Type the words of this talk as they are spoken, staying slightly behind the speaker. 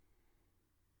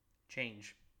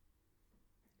Change.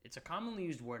 It's a commonly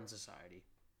used word in society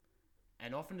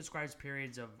and often describes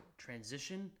periods of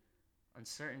transition,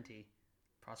 uncertainty,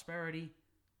 prosperity,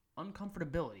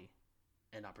 uncomfortability,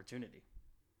 and opportunity.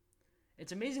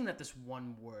 It's amazing that this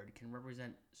one word can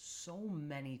represent so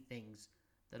many things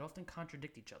that often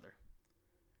contradict each other.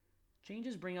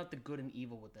 Changes bring out the good and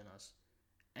evil within us,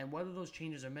 and whether those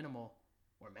changes are minimal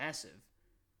or massive,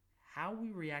 how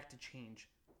we react to change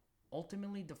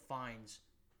ultimately defines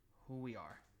who we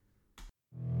are.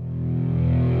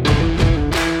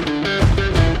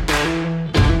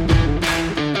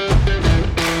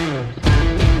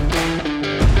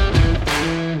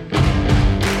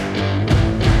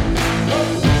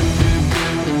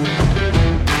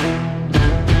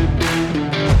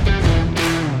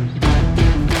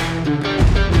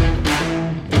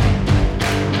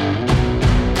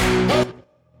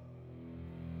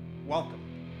 Welcome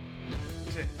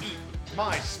to Eat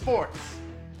My Sports,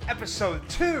 Episode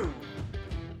 2.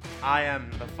 I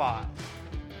am the Foz.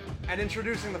 And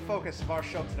introducing the focus of our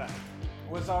show today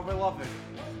was our beloved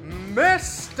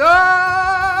Mr.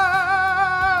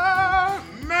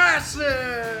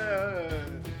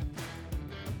 Massive!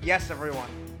 Yes, everyone.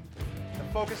 The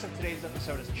focus of today's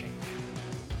episode is change.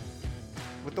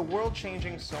 With the world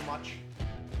changing so much,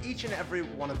 each and every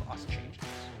one of us changes.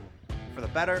 For the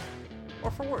better,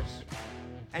 or for worse.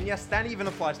 And yes, that even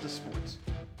applies to sports.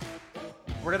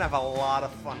 We're gonna have a lot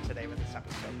of fun today with this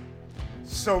episode.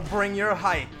 So bring your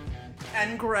hype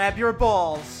and grab your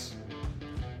balls.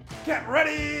 Get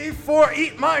ready for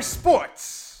Eat My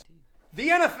Sports. The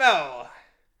NFL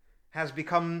has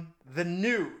become the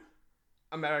new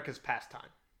America's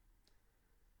pastime.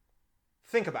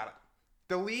 Think about it.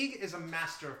 The league is a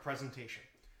master of presentation.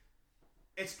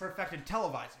 It's perfected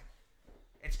televising.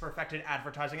 It's perfected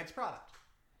advertising its product.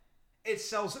 It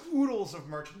sells oodles of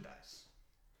merchandise.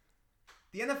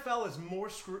 The NFL is more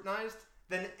scrutinized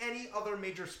than any other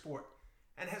major sport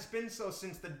and has been so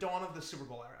since the dawn of the Super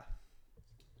Bowl era.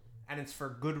 And it's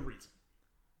for good reason.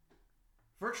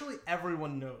 Virtually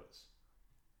everyone knows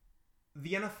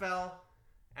the NFL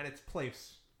and its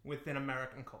place within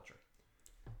American culture.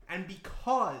 And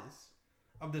because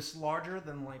of this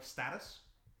larger-than-life status,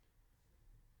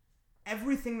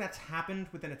 everything that's happened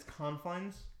within its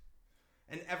confines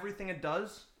and everything it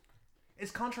does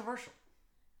is controversial.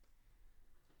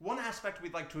 One aspect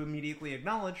we'd like to immediately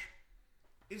acknowledge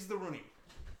is the Rooney Rule.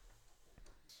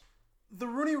 The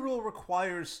Rooney Rule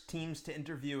requires teams to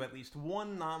interview at least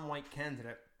one non-white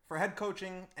candidate for head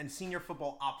coaching and senior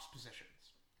football ops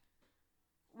positions.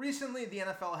 Recently, the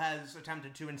NFL has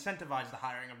attempted to incentivize the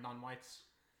hiring of non-whites,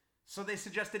 so they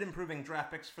suggested improving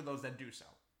draft picks for those that do so.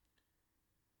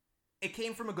 It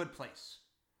came from a good place,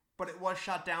 but it was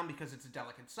shot down because it's a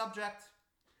delicate subject,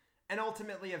 and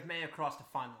ultimately it may have crossed a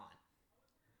fine line.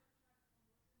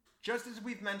 Just as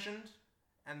we've mentioned,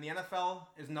 and the NFL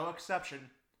is no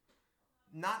exception,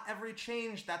 not every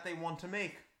change that they want to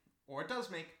make, or it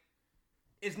does make,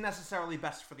 is necessarily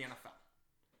best for the NFL.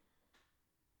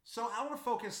 So our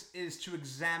focus is to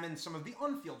examine some of the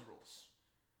on-field rules,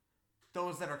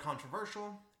 those that are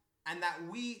controversial, and that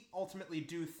we ultimately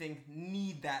do think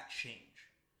need that change.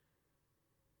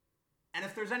 And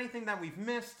if there's anything that we've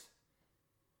missed,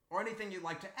 or anything you'd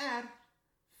like to add,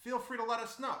 feel free to let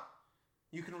us know.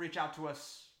 You can reach out to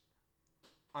us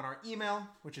on our email,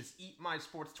 which is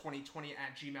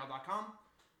eatmysports2020@gmail.com,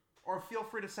 or feel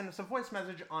free to send us a voice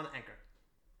message on Anchor.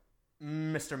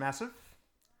 Mr. Massive,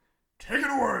 take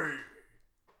it away!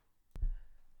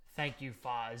 Thank you,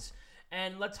 Foz.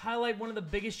 And let's highlight one of the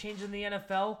biggest changes in the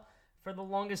NFL for the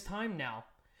longest time now.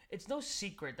 It's no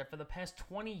secret that for the past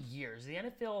 20 years, the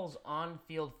NFL's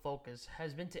on-field focus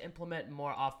has been to implement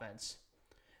more offense.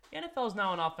 The NFL is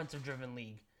now an offensive-driven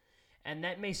league, and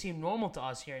that may seem normal to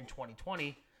us here in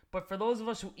 2020, but for those of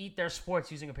us who eat their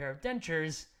sports using a pair of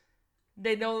dentures,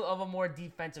 they know of a more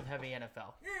defensive-heavy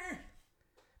NFL.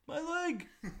 My leg!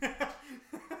 I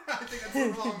think that's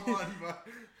the wrong one, but...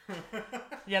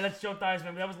 Yeah, that's Joe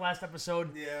Theismann. That was last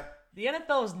episode. Yeah. The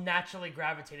NFL has naturally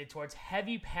gravitated towards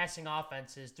heavy passing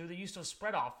offenses through the use of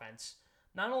spread offense,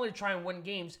 not only to try and win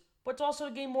games, but to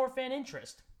also gain more fan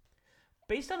interest.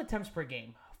 Based on attempts per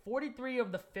game, 43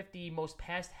 of the 50 most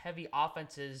pass-heavy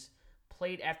offenses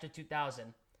played after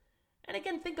 2000. And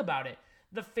again, think about it.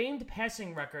 The famed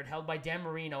passing record held by Dan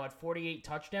Marino at 48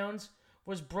 touchdowns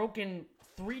was broken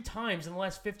 3 times in the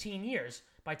last 15 years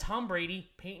by Tom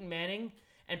Brady, Peyton Manning,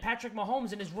 and Patrick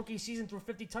Mahomes in his rookie season threw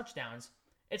 50 touchdowns.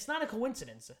 It's not a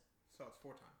coincidence. So it's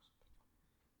 4 times.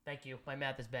 Thank you. My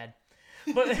math is bad.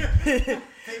 But Peyton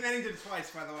Manning did it twice,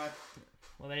 by the way.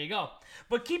 Well, there you go.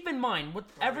 But keep in mind, with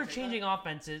ever-changing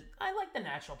offenses, I like the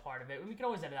natural part of it. We can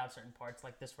always edit out certain parts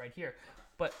like this right here.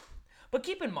 But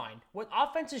keep in mind, with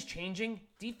offenses changing,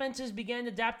 defenses began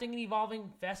adapting and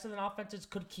evolving faster than offenses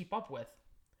could keep up with.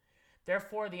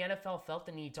 Therefore, the NFL felt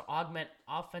the need to augment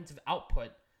offensive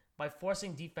output by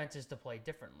forcing defenses to play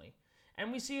differently.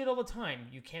 And we see it all the time.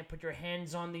 You can't put your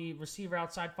hands on the receiver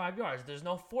outside 5 yards. There's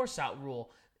no force-out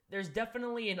rule. There's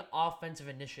definitely an offensive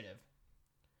initiative.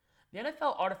 The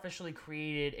NFL artificially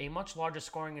created a much larger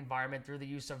scoring environment through the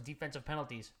use of defensive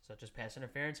penalties, such as pass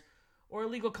interference or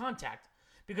illegal contact,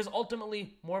 because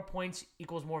ultimately, more points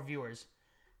equals more viewers.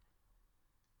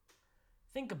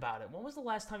 Think about it. When was the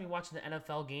last time you watched an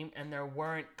NFL game and there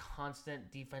weren't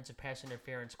constant defensive pass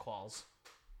interference calls?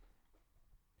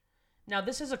 Now,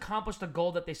 this has accomplished the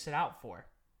goal that they set out for: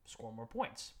 score more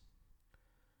points.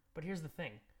 But here's the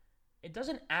thing. It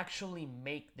doesn't actually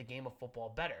make the game of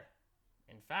football better.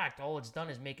 In fact, all it's done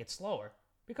is make it slower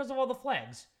because of all the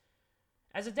flags.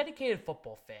 As a dedicated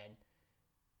football fan,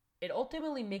 it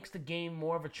ultimately makes the game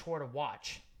more of a chore to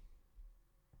watch.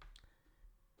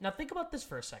 Now think about this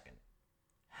for a second.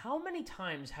 How many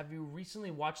times have you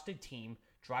recently watched a team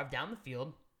drive down the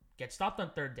field, get stopped on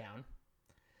third down,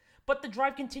 but the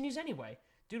drive continues anyway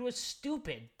due to a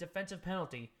stupid defensive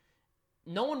penalty?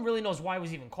 No one really knows why it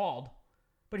was even called.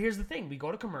 But here's the thing. We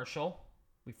go to commercial.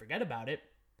 We forget about it.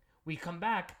 We come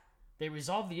back. They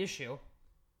resolve the issue.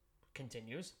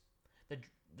 Continues.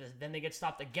 Then they get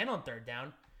stopped again on third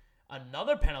down.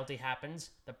 Another penalty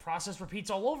happens. The process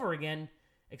repeats all over again,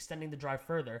 extending the drive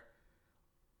further.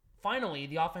 Finally,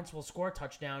 the offense will score a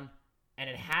touchdown, and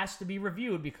it has to be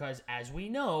reviewed because, as we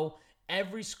know,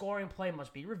 every scoring play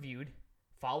must be reviewed,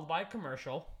 followed by a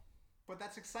commercial. But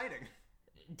that's exciting.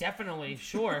 Definitely,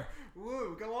 sure.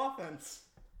 Woo, go offense.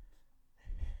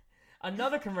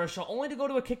 Another commercial, only to go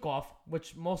to a kickoff,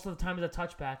 which most of the time is a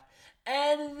touchback.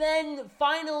 And then,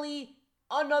 finally,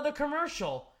 another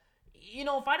commercial. You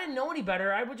know, if I didn't know any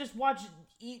better, I would just watch,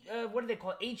 what do they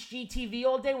call it, HGTV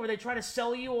all day, where they try to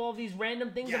sell you all these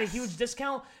random things at a huge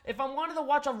discount. If I wanted to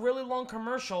watch a really long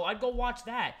commercial, I'd go watch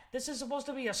that. This is supposed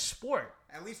to be a sport.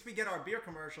 At least we get our beer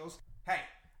commercials. Hey,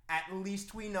 at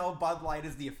least we know Bud Light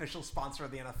is the official sponsor of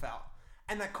the NFL.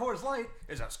 And that Coors Light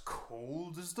is as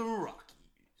cold as the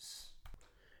Rockies.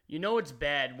 You know it's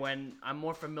bad when I'm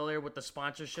more familiar with the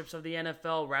sponsorships of the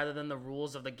NFL rather than the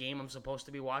rules of the game I'm supposed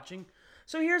to be watching.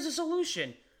 So here's a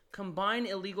solution. Combine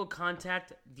illegal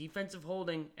contact, defensive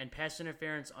holding, and pass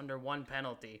interference under one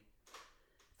penalty.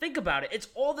 Think about it. It's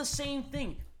all the same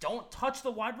thing. Don't touch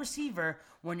the wide receiver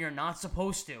when you're not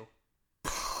supposed to.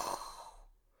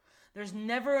 There's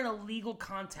never an illegal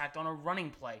contact on a running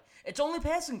play. It's only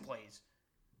passing plays.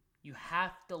 You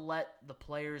have to let the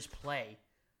players play.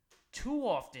 Too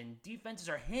often, defenses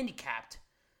are handicapped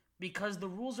because the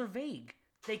rules are vague.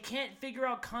 They can't figure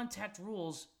out contact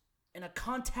rules in a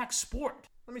contact sport.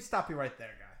 Let me stop you right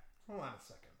there, guy. Hold on a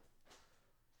second.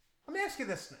 Let me ask you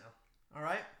this now, all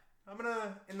right? I'm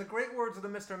gonna, in the great words of the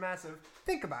Mr. Massive,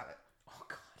 think about it. Oh,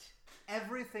 God.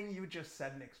 Everything you just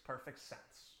said makes perfect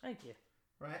sense. Thank you.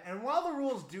 Right? And while the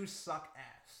rules do suck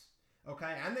ass,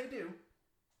 okay, and they do,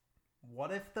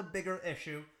 what if the bigger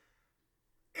issue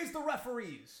is the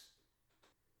referees?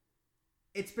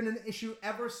 It's been an issue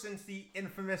ever since the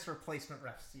infamous replacement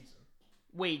ref season.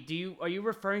 Wait, are you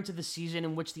referring to the season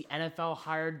in which the NFL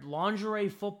hired Lingerie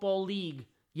Football League?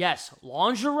 Yes,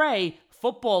 Lingerie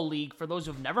Football League, for those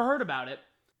who've never heard about it,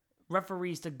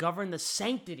 referees to govern the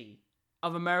sanctity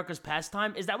of America's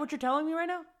pastime. Is that what you're telling me right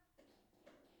now?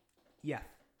 Yeah.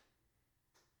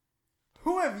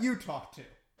 Who have you talked to?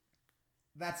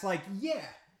 That's like, yeah,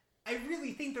 I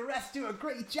really think the refs do a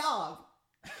great job.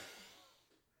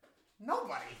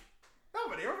 Nobody.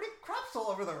 Everybody craps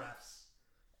all over the refs.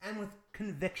 And with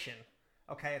conviction.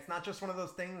 Okay, it's not just one of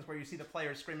those things where you see the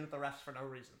players screaming at the refs for no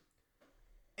reason.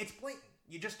 It's blatant.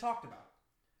 You just talked about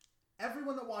it.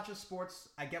 Everyone that watches sports,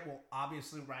 I get, will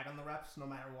obviously rag on the refs no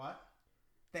matter what.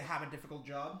 They have a difficult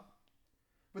job.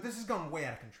 But this has gone way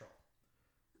out of control.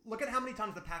 Look at how many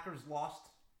times the Packers lost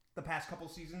the past couple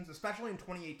seasons, especially in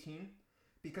 2018,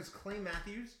 because Clay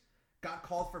Matthews got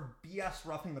called for BS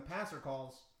roughing the passer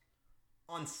calls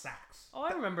on sacks. Oh,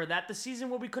 I remember that. The season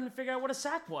where we couldn't figure out what a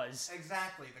sack was.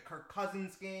 Exactly. The Kirk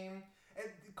Cousins game.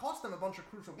 It cost them a bunch of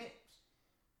crucial games.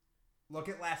 Look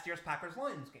at last year's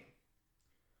Packers-Lions game,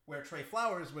 where Trey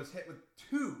Flowers was hit with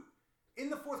in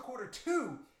the fourth quarter,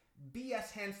 two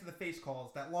BS hands to the face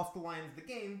calls that lost the Lions the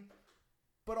game,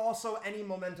 but also any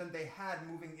momentum they had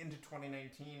moving into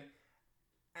 2019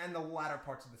 and the latter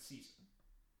parts of the season.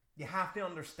 You have to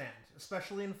understand,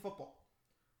 especially in football,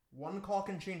 one call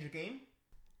can change a game,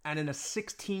 And in a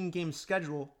 16-game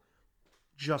schedule,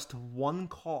 just one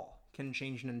call can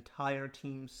change an entire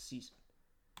team's season.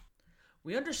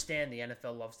 We understand the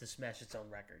NFL loves to smash its own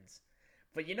records.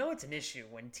 But you know it's an issue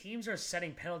when teams are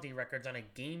setting penalty records on a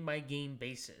game-by-game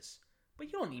basis. But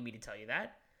you don't need me to tell you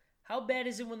that. How bad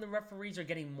is it when the referees are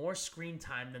getting more screen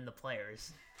time than the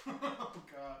players? Oh,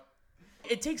 God.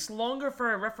 It takes longer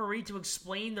for a referee to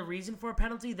explain the reason for a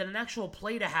penalty than an actual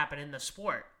play to happen in the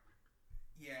sport.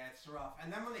 Yeah, it's rough.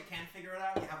 And then when they can't figure it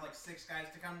out, you have like 6 guys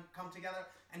to come together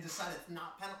and decide it's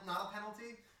not a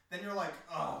penalty. Then you're like,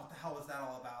 oh, what the hell was that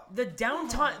all about? The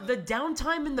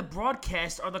downtime in the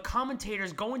broadcast are the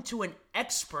commentators going to an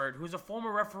expert who's a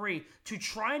former referee to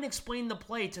try and explain the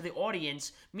play to the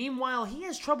audience. Meanwhile, he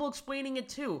has trouble explaining it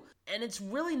too, and it's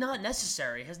really not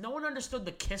necessary. Has no one understood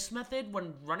the KISS method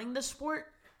when running this sport?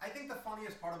 I think the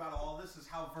funniest part about all of this is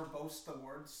how verbose the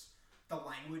words, the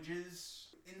language is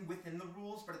within the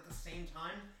rules, but at the same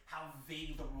time, how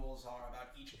vague the rules are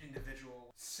about each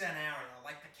individual scenario,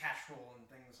 like the catch rule and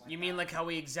things like that. You mean like how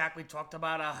we exactly talked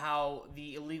about how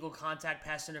the illegal contact,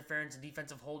 pass interference, and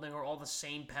defensive holding are all the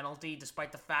same penalty,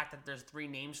 despite the fact that there's 3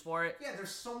 names for it? Yeah,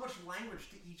 there's so much language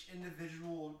to each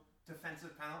individual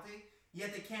defensive penalty,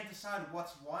 yet they can't decide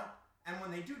what's what, and when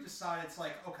they do decide, it's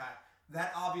like, okay,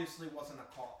 that obviously wasn't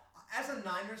a call. As a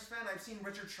Niners fan, I've seen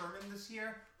Richard Sherman this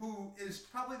year, who is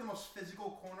probably the most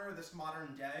physical corner of this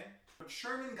modern day. But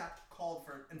Sherman got called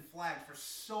for and flagged for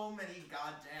so many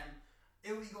goddamn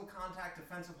illegal contact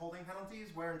defensive holding penalties,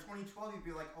 where in 2012 you'd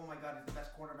be like, oh my god, he's the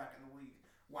best quarterback in the league.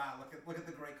 Wow, look at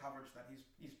the great coverage that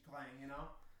he's playing, you know?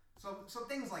 So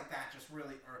things like that just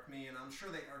really irk me, and I'm sure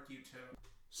they irk you too.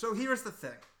 So here's the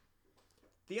thing.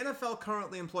 The NFL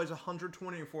currently employs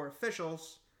 124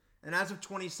 officials, and as of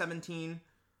 2017,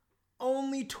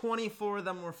 only 24 of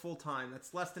them were full-time.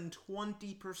 That's less than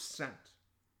 20%.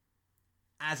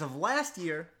 As of last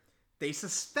year, they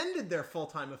suspended their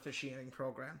full-time officiating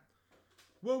program.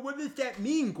 Well, what does that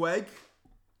mean, Greg?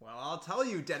 Well, I'll tell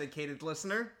you, dedicated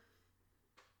listener.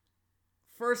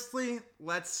 Firstly,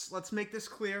 let's make this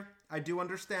clear. I do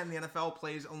understand the NFL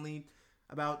plays only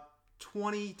about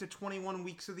 20 to 21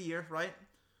 weeks of the year, right?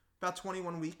 About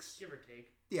 21 weeks. Give or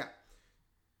take. Yeah.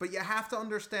 But you have to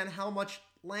understand how much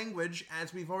language,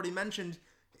 as we've already mentioned,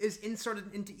 is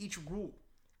inserted into each rule.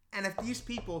 And if these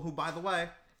people, who, by the way,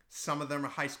 some of them are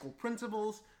high school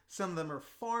principals, some of them are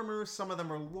farmers, some of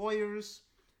them are lawyers,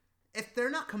 if they're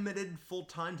not committed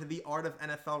full-time to the art of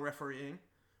NFL refereeing,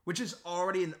 which is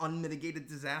already an unmitigated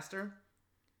disaster,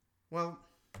 well,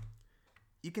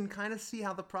 you can kind of see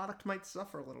how the product might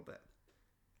suffer a little bit.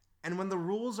 And when the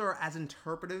rules are as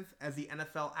interpretive as the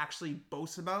NFL actually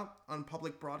boasts about on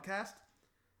public broadcast,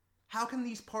 how can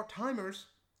these part-timers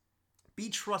be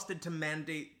trusted to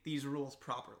mandate these rules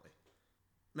properly?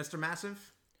 Mr.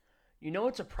 Massive? You know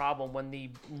it's a problem when the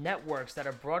networks that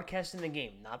are broadcasting the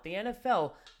game, not the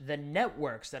NFL, the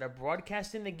networks that are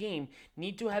broadcasting the game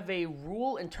need to have a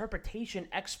rule interpretation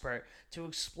expert to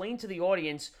explain to the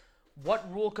audience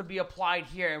what rule could be applied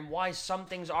here and why some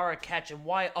things are a catch and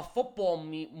why a football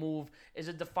move is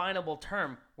a definable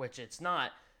term, which it's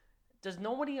not. Does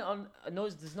nobody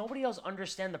else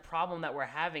understand the problem that we're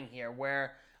having here,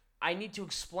 where I need to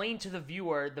explain to the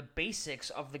viewer the basics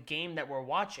of the game that we're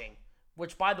watching,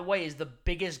 which, by the way, is the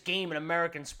biggest game in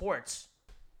American sports?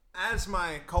 As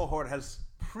my cohort has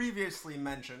previously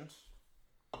mentioned,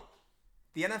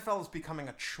 the NFL is becoming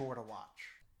a chore to watch.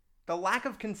 The lack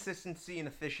of consistency in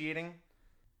officiating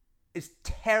is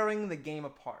tearing the game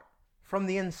apart from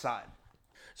the inside.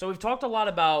 So we've talked a lot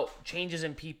about changes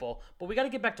in people, but we got to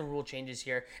get back to rule changes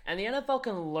here. And the NFL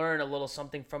can learn a little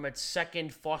something from its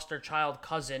second foster child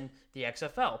cousin, the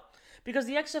XFL. Because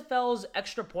the XFL's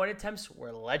extra point attempts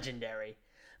were legendary.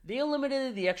 They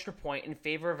eliminated the extra point in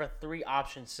favor of a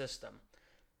 3-option system.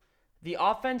 The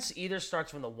offense either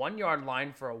starts from the 1-yard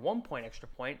line for a 1-point extra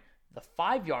point, the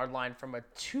 5-yard line from a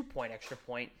 2-point extra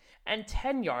point, and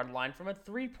 10-yard line from a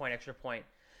 3-point extra point.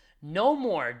 No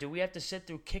more do we have to sit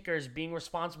through kickers being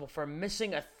responsible for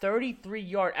missing a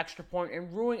 33-yard extra point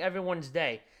and ruining everyone's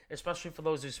day, especially for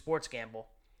those who sports gamble.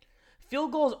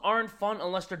 Field goals aren't fun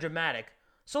unless they're dramatic,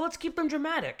 so let's keep them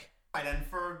dramatic. Right, and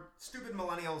for stupid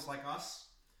millennials like us,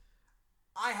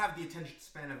 I have the attention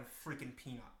span of a freaking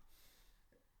peanut.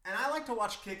 And I like to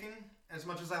watch kicking as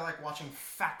much as I like watching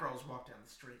fat girls walk down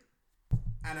the street.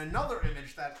 And another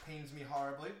image that pains me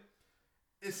horribly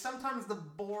is sometimes the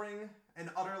boring and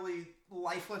utterly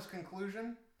lifeless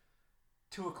conclusion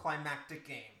to a climactic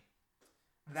game.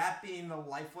 That being the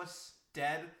lifeless,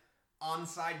 dead,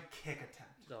 onside kick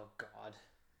attempt. Oh, God.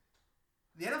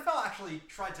 The NFL actually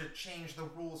tried to change the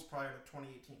rules prior to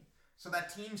 2018. so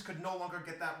that teams could no longer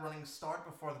get that running start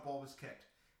before the ball was kicked,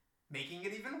 making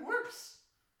it even worse,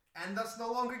 and thus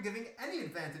no longer giving any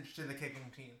advantage to the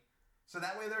kicking team. So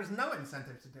that way there's no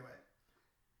incentive to do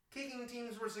it. Kicking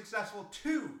teams were successful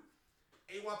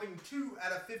a whopping 2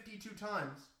 out of 52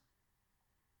 times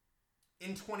in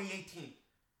 2018.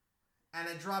 And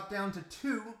it dropped down to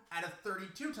 2 out of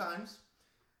 32 times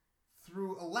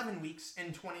through 11 weeks in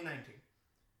 2019.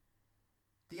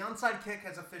 The onside kick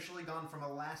has officially gone from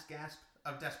a last gasp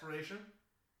of desperation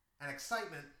and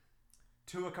excitement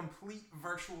to a complete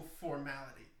virtual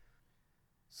formality.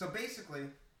 So basically,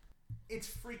 it's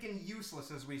freaking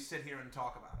useless as we sit here and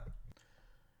talk about it.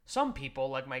 Some people,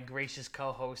 like my gracious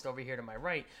co-host over here to my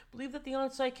right, believe that the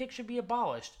onside kick should be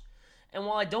abolished. And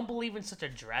while I don't believe in such a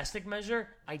drastic measure,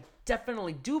 I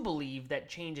definitely do believe that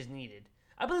change is needed.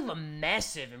 I believe a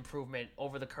massive improvement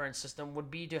over the current system would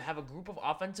be to have a group of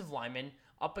offensive linemen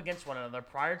up against one another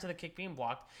prior to the kick being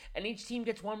blocked, and each team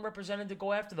gets one representative to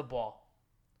go after the ball.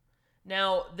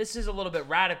 Now, this is a little bit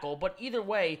radical, but either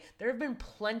way, there have been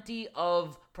plenty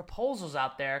of proposals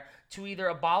out there to either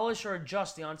abolish or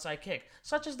adjust the onside kick,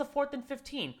 such as the 4th and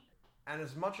 15. And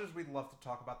as much as we'd love to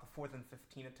talk about the 4th and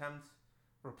 15 attempts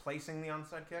replacing the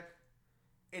onside kick,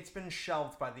 it's been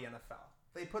shelved by the NFL.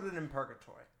 They put it in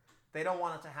purgatory. They don't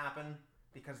want it to happen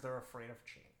because they're afraid of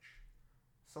change.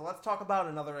 So let's talk about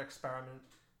another experiment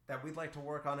that we'd like to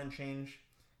work on and change,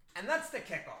 and that's the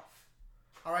kickoff.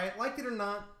 All right, like it or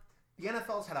not, the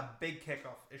NFL's had a big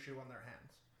kickoff issue on their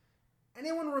hands.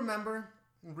 Anyone remember,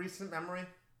 in recent memory,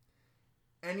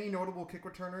 any notable kick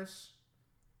returners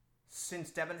since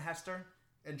Devin Hester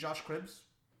and Josh Cribbs?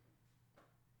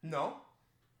 No?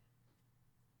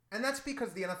 And that's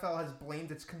because the NFL has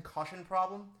blamed its concussion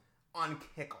problem on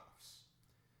kickoffs.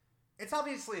 It's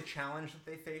obviously a challenge that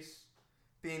they face,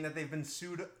 being that they've been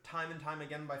sued time and time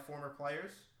again by former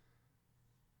players.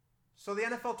 So the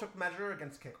NFL took measure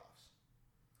against kickoffs.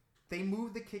 They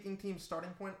moved the kicking team's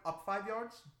starting point up 5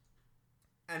 yards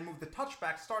and moved the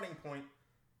touchback starting point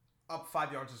up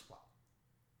 5 yards as well.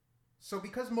 So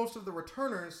because most of the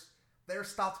returners, they're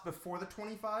stopped before the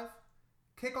 25,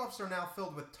 kickoffs are now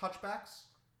filled with touchbacks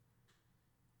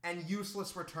and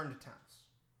useless return attempts,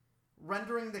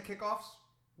 rendering the kickoffs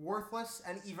worthless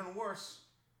and even worse,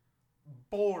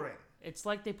 boring. It's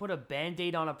like they put a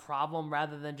Band-Aid on a problem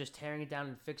rather than just tearing it down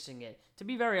and fixing it. To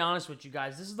be very honest with you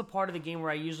guys, this is the part of the game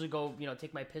where I usually go,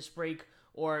 take my piss break,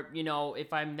 or,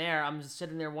 if I'm there, I'm just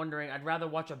sitting there wondering, I'd rather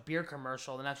watch a beer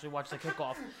commercial than actually watch the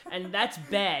kickoff. And that's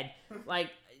bad.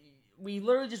 Like, we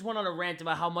literally just went on a rant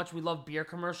about how much we love beer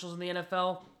commercials in the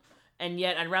NFL, and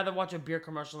yet I'd rather watch a beer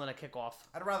commercial than a kickoff.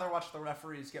 I'd rather watch the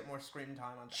referees get more screen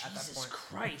time at that point. Jesus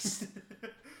Christ.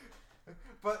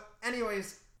 But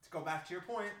anyways, to go back to your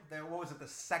point, what was it, the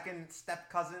second step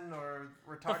cousin or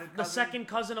retarded cousin? The second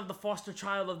cousin of the foster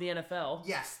child of the NFL.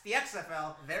 Yes, the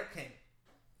XFL, their king.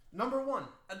 Number 1,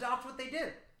 adopt what they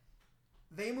did.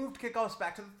 They moved kickoffs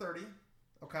back to the 30,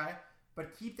 okay?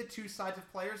 But keep the two sides of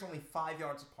players only 5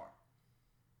 yards apart.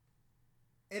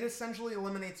 It essentially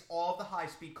eliminates all of the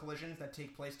high-speed collisions that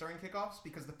take place during kickoffs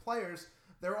because the players,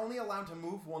 they're only allowed to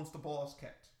move once the ball is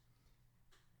kicked.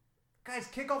 Guys,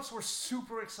 kickoffs were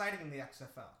super exciting in the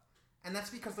XFL, and that's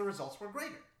because the results were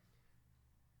greater.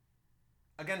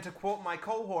 Again, to quote my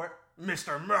cohort,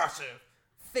 Mr. Massive,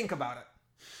 think about it.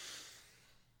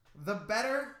 The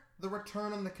better the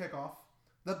return on the kickoff,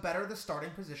 the better the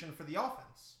starting position for the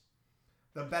offense.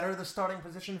 The better the starting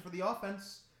position for the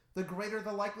offense, the greater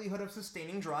the likelihood of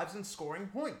sustaining drives and scoring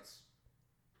points.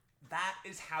 That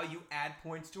is how you add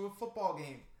points to a football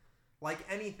game. Like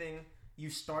anything, you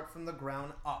start from the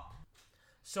ground up.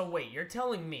 So wait, you're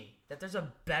telling me that there's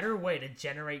a better way to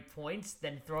generate points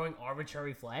than throwing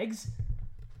arbitrary flags?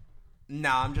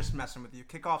 Nah, I'm just messing with you.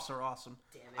 Kickoffs are awesome.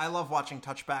 Damn it. I love watching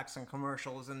touchbacks and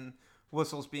commercials and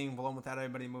whistles being blown without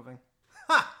anybody moving.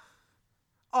 Ha!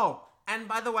 Oh, and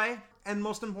by the way, and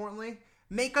most importantly,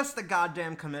 make us the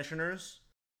goddamn commissioners.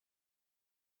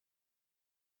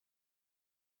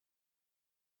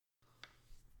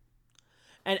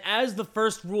 And as the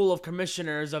first rule of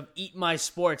commissioners of Eat My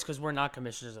Sports, because we're not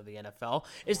commissioners of the NFL,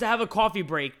 is to have a coffee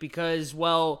break because,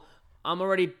 well,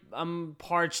 I'm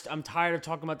parched. I'm tired of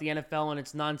talking about the NFL and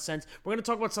its nonsense. We're going to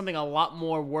talk about something a lot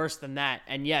more worse than that.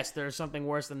 And yes, there's something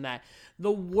worse than that.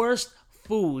 The worst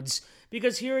foods.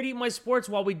 Because here at Eat My Sports,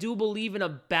 while we do believe in a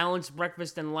balanced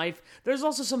breakfast in life, there's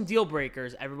also some deal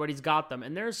breakers. Everybody's got them.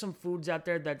 And there are some foods out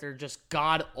there that they're just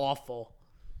god-awful.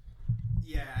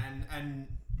 Yeah, and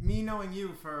me knowing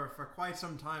you for quite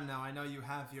some time now, I know you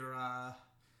have your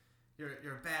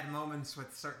bad moments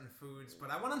with certain foods.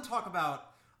 But I want to talk about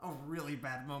a really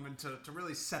bad moment to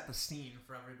really set the scene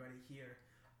for everybody here.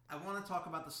 I want to talk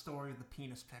about the story of the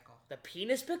penis pickle. The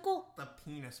penis pickle? The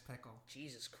penis pickle.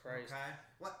 Jesus Christ. Okay?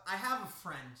 Well, I have a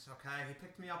friend, okay? He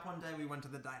picked me up one day. We went to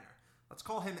the diner. Let's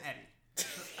call him Eddie.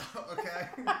 Okay?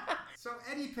 So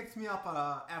Eddie picked me up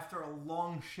after a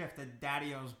long shift at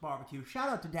Daddy-O's Barbecue. Shout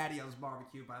out to Daddy-O's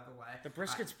Barbecue, by the way. The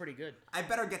brisket's pretty good. I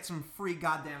better get some free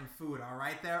goddamn food, all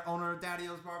right there, owner of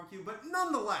Daddy-O's Barbecue. But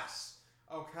nonetheless,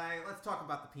 okay, let's talk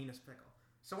about the penis pickle.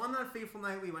 So on that fateful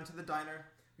night, we went to the diner.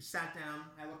 We sat down.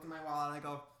 I looked at my wallet and I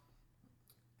go,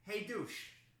 "Hey, douche."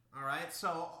 All right.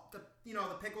 So the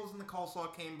pickles and the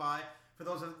coleslaw came by. For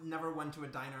those that never went to a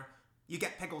diner, you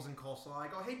get pickles and coleslaw. I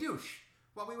go, "Hey, douche,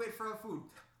 while we wait for our food,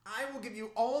 I will give you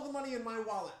all the money in my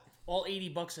wallet. All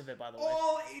 $80 of it, by the way.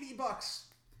 All $80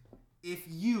 if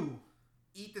you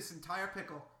eat this entire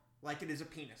pickle like it is a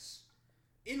penis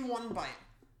in one bite."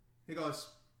 He goes,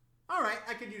 "All right,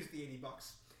 I could use the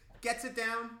 $80." Gets it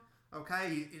down.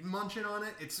 Okay, he's munching on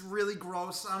it. It's really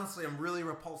gross. Honestly, I'm really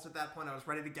repulsed at that point. I was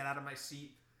ready to get out of my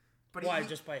seat. But why?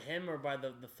 Just by him or by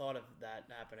the thought of that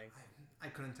happening? I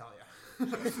couldn't tell you.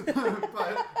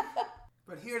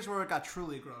 but here's where it got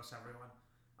truly gross, everyone.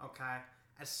 Okay?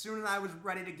 As soon as I was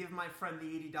ready to give my friend the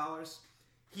 $80,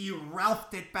 he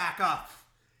ralphed it back up.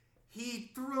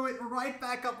 He threw it right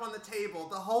back up on the table,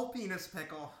 the whole penis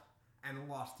pickle, and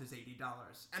lost his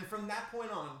 $80. And from that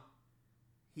point on,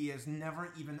 he has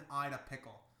never even eyed a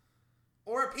pickle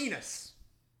or a penis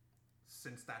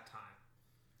since that time.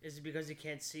 Is it because he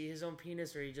can't see his own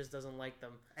penis or he just doesn't like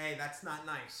them? Hey, that's not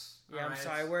nice. Yeah, I'm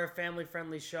sorry. We're a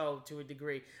family-friendly show to a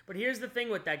degree. But here's the thing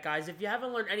with that, guys. If you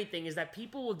haven't learned anything, is that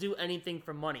people will do anything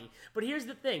for money. But here's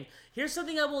the thing. Here's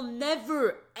something I will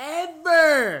never,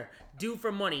 ever do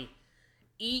for money.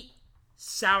 Eat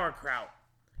sauerkraut.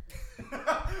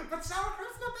 But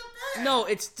sauerkraut's not that bad. No,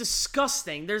 it's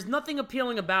disgusting. There's nothing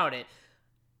appealing about it.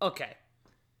 Okay.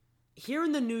 Here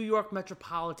in the New York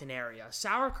metropolitan area,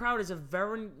 sauerkraut is a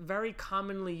very, very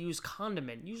commonly used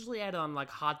condiment, usually added on like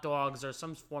hot dogs or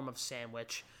some form of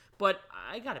sandwich. But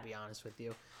I gotta be honest with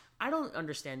you, I don't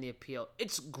understand the appeal.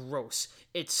 It's gross.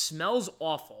 It smells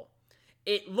awful.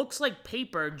 It looks like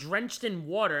paper drenched in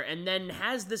water and then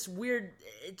has this weird,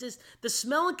 the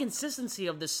smell and consistency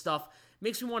of this stuff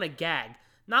makes me want to gag.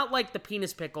 Not like the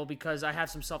penis pickle because I have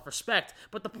some self-respect,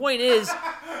 but the point is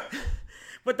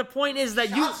that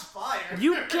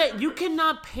you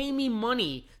cannot pay me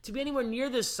money to be anywhere near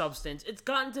this substance. It's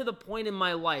gotten to the point in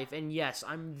my life, and yes,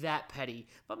 I'm that petty.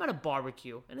 If I'm at a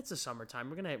barbecue and it's the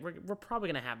summertime, we're probably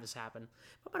gonna have this happen.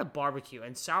 If I'm at a barbecue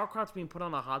and sauerkraut's being put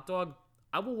on a hot dog,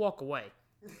 I will walk away.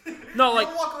 No, like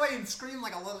you'll walk away and scream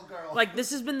like a little girl. Like this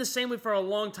has been the same way for a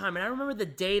long time, and I remember the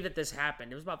day that this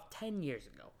happened. It was about 10 years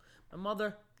ago. My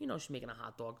mother, she's making a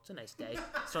hot dog. It's a nice day.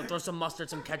 So throw some mustard,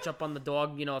 some ketchup on the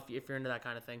dog, if you're into that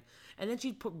kind of thing. And then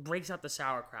she breaks out the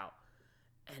sauerkraut,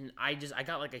 and I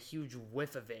got like a huge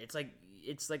whiff of it.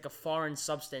 It's like a foreign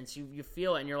substance. You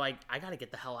feel it, and you're like, I gotta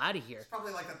get the hell out of here. It's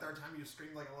probably like the third time you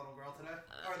screamed like a little girl today,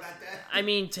 or that day. I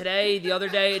mean, today, the other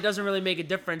day, it doesn't really make a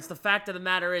difference. The fact of the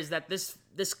matter is that this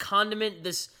condiment,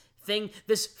 this thing,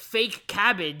 this fake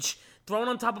cabbage thrown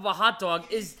on top of a hot dog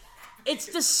it's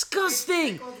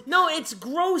disgusting. No, it's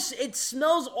gross. It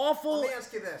smells awful. Let me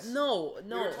ask you this. No.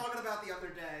 We were talking about the other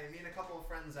day, me and a couple of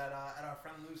friends at our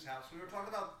friend Lou's house. We were talking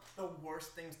about the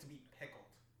worst things to be pickled.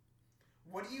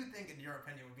 What do you think, in your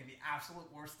opinion, would be the absolute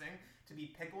worst thing to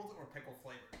be pickled or pickle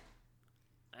flavored?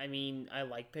 I mean, I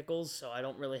like pickles, so I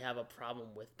don't really have a problem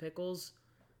with pickles.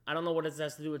 I don't know what it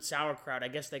has to do with sauerkraut. I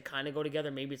guess they kind of go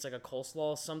together. Maybe it's like a coleslaw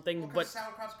or something. Well, but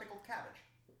sauerkraut's pickled cabbage.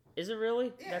 Is it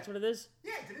really? Yeah. That's what it is?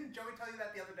 Yeah, didn't Joey tell you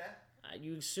that the other day?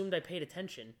 You assumed I paid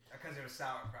attention. Because it was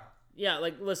sauerkraut. Yeah,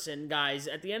 listen, guys,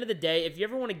 at the end of the day, if you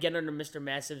ever want to get under Mr.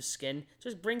 Massive's skin,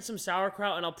 just bring some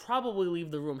sauerkraut and I'll probably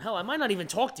leave the room. Hell, I might not even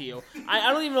talk to you. I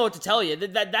don't even know what to tell you.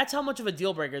 That's how much of a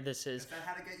deal breaker this is. Is that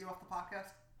how to get you off the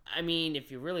podcast? I mean,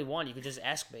 if you really want, you could just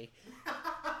ask me.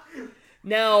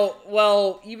 Now,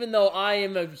 well, even though I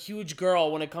am a huge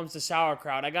girl when it comes to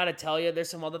sauerkraut, I gotta tell you,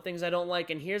 there's some other things I don't like,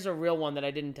 and here's a real one that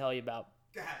I didn't tell you about.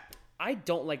 Go ahead. I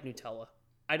don't like Nutella.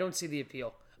 I don't see the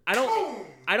appeal. I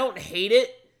don't hate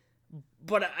it,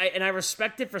 but I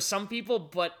respect it for some people,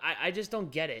 but I just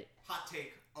don't get it. Hot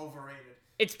take, overrated.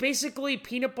 It's basically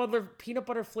peanut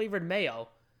butter flavored mayo.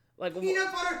 Like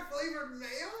peanut butter flavored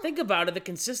mayo? Think about it, the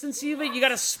consistency of it, you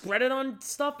gotta spread it on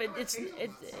stuff. It's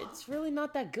really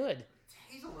not that good.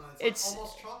 It's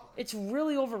almost chocolate. It's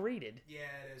really overrated. Yeah,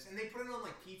 it is. And they put it on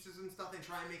like pizzas and stuff. They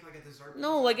try and make like a dessert.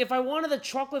 No, like if I wanted a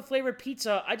chocolate flavored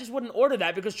pizza, I just wouldn't order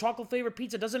that because chocolate flavored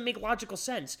pizza doesn't make logical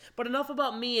sense. But enough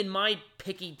about me and my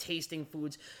picky tasting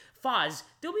foods. Foz,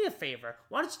 do me a favor.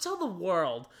 Why don't you tell the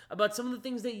world about some of the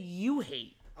things that you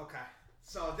hate? Okay.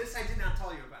 So this I did not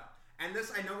tell you about. And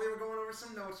this, I know we were going over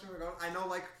some notes. I know,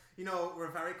 like, you know, we're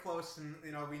very close, and,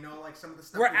 you know, we know, like, some of the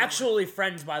stuff. We're actually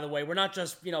friends, by the way. We're not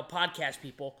just, you know, podcast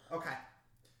people. Okay.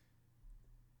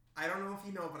 I don't know if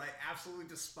you know, but I absolutely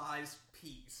despise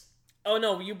peas. Oh,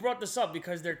 no, you brought this up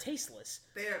because they're tasteless.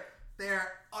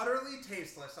 They're utterly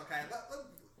tasteless, okay?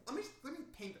 Let me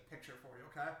paint a picture for you,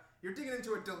 okay? You're digging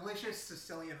into a delicious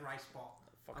Sicilian rice ball.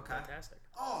 Fucking okay? fantastic.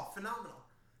 Oh, phenomenal.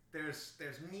 There's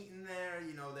meat in there,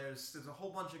 you know, there's a whole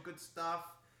bunch of good stuff.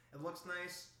 It looks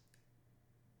nice.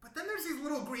 But then there's these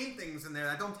little green things in there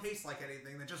that don't taste like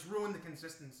anything, that just ruin the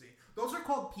consistency. Those are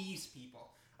called peas, people.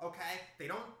 Okay? They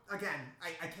don't, again,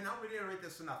 I cannot reiterate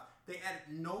this enough. They add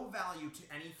no value to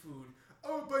any food.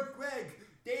 Oh, but Greg,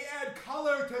 they add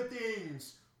color to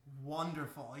things.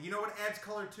 Wonderful. You know what adds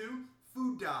color too?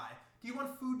 Food dye. Do you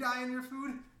want food dye in your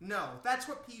food? No. That's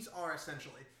what peas are,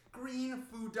 essentially. Green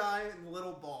food dye in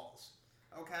little balls.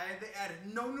 Okay? They add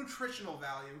no nutritional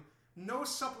value, no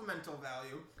supplemental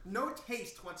value, no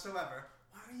taste whatsoever.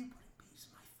 Why are you putting peas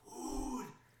in my food?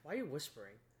 Why are you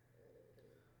whispering?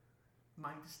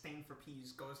 My disdain for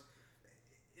peas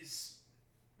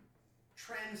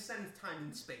transcends time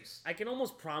and space. I can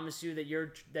almost promise you that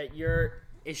your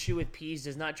issue with peas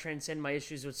does not transcend my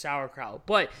issues with sauerkraut.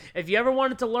 But if you ever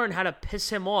wanted to learn how to piss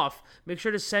him off, make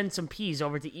sure to send some peas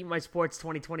over to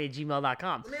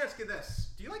eatmysports2020@gmail.com. Let me ask you this.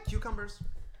 Do you like cucumbers?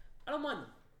 I don't mind them.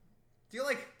 Do you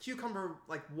like cucumber,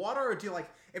 like, water, or do you like,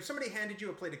 if somebody handed you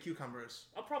a plate of cucumbers?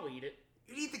 I'll probably eat it.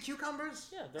 You'd eat the cucumbers?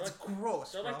 Yeah, they're That's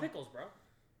gross, They're bro. like pickles, bro.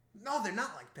 No, they're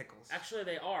not like pickles. Actually,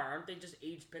 they are. Aren't they just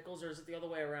aged pickles, or is it the other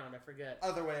way around? I forget.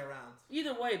 Other way around.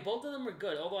 Either way, both of them are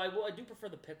good. Although I do prefer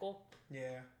the pickle.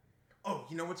 Yeah. Oh,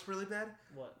 you know what's really bad?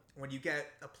 What? When you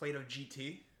get a plate of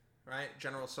GT, right?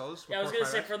 General Tso's. Yeah, I was going to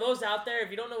say, for those out there,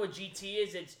 if you don't know what GT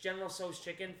is, it's General Tso's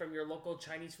chicken from your local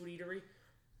Chinese food eatery.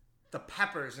 The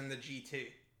peppers in the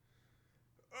GT.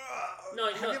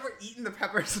 No, have you ever eaten the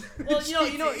peppers? Well,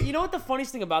 you know what the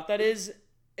funniest thing about that is?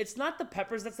 It's not the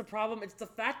peppers that's the problem. It's the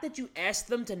fact that you asked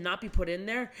them to not be put in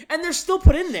there, and they're still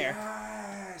put in there.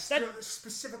 Yes,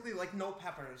 specifically, like, no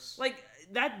peppers. Like,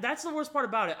 that's the worst part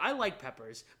about it. I like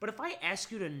peppers, but if I ask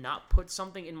you to not put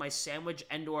something in my sandwich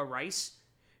and or rice,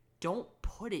 don't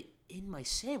put it in my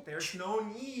sandwich. There's no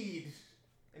need.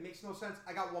 It makes no sense.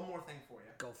 I got one more thing for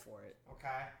you. Go for it.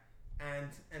 Okay?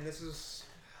 And this is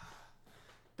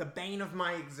the bane of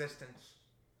my existence.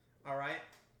 All right?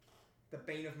 The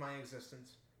bane of my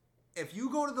existence. If you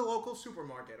go to the local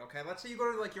supermarket, okay, let's say you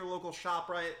go to, like, your local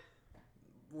ShopRite,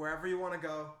 wherever you want to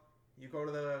go, you go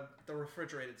to the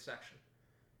refrigerated section.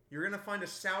 You're going to find a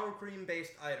sour cream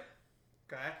based item,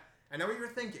 okay? I know what you're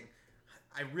thinking.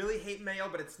 I really hate mayo,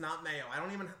 but it's not mayo. I don't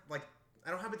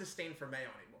have a disdain for mayo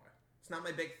anymore. It's not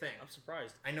my big thing. I'm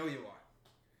surprised. I know you are.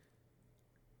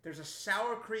 There's a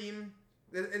sour cream,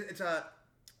 it's a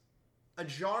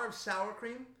jar of sour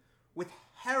cream with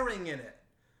herring in it.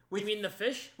 You mean the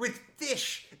fish? With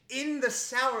fish in the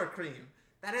sour cream.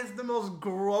 That is the most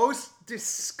gross,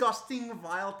 disgusting,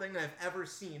 vile thing I've ever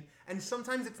seen. And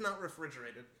sometimes it's not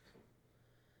refrigerated.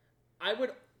 I'm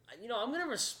going to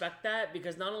respect that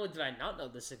because not only did I not know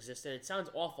this existed, it sounds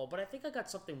awful, but I think I got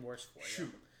something worse for you.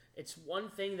 Shoot. It's one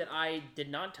thing that I did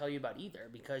not tell you about either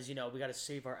because, we got to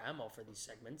save our ammo for these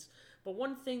segments. But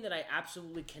one thing that I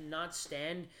absolutely cannot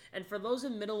stand, and for those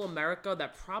in Middle America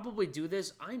that probably do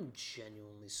this, I'm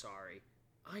genuinely sorry.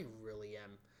 I really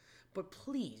am. But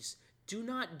please, do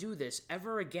not do this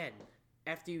ever again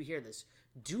after you hear this.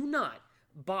 Do not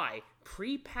buy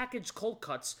pre-packaged cold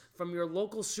cuts from your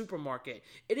local supermarket.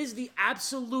 It is the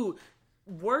absolute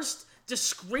worst,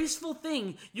 disgraceful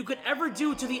thing you could ever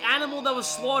do to the animal that was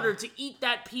slaughtered to eat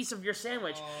that piece of your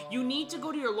sandwich. You need to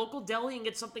go to your local deli and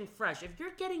get something fresh. If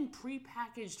you're getting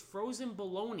pre-packaged frozen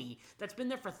bologna that's been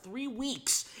there for 3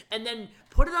 weeks and then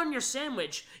put it on your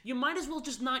sandwich, you might as well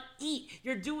just not eat.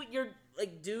 You're doing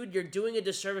a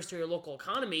disservice to your local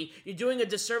economy. You're doing a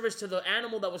disservice to the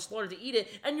animal that was slaughtered to eat it,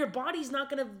 and your body's not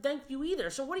going to thank you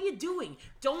either. So what are you doing?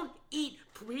 Don't eat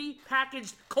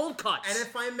pre-packaged cold cuts. And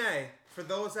if I may, for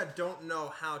those that don't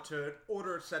know how to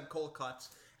order said cold cuts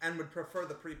and would prefer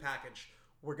the prepackaged,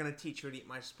 we're going to teach you to eat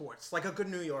my sports. Like a good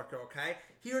New Yorker, okay?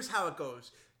 Here's how it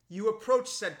goes. You approach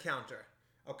said counter,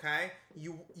 okay?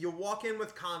 You walk in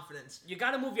with confidence. You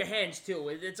got to move your hands, too.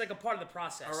 It's like a part of the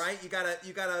process. All right? You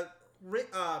gotta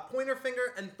pointer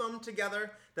finger and thumb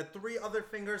together, the 3 other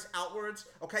fingers outwards,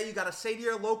 okay? You gotta say to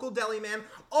your local deli man,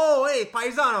 oh, hey,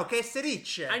 paisano, que se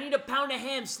dice? I need a pound of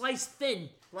ham sliced thin.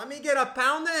 Let me get a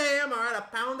pound of ham, all right,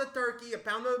 a pound of turkey, a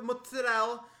pound of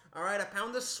mozzarella, all right, a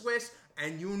pound of Swiss,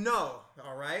 and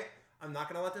all right, I'm not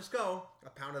gonna let this go. A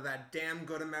pound of that damn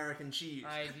good American cheese.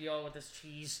 I deal with this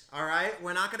cheese. All right,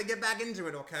 we're not gonna get back into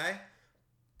it, okay?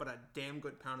 But a damn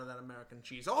good pound of that American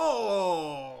cheese.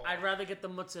 Oh! I'd rather get the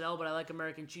mozzarella, but I like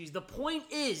American cheese. The point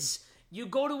is, you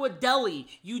go to a deli,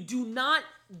 you do not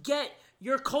get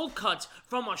your cold cuts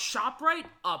from a ShopRite,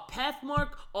 a Pathmark,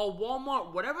 a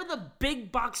Walmart, whatever the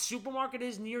big box supermarket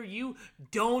is near you.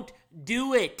 Don't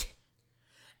do it.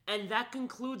 And that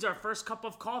concludes our first cup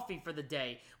of coffee for the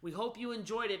day. We hope you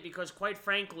enjoyed it because, quite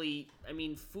frankly, I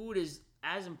mean, food is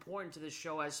as important to this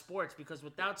show as sports, because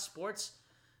without sports,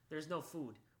 there's no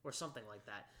food or something like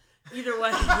that. Either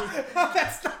way.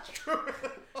 That's not true.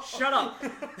 Shut up.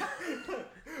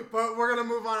 But we're going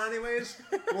to move on anyways.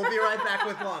 We'll be right back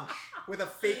with lunch with a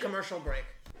fake commercial break.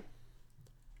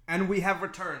 And we have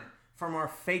returned from our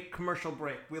fake commercial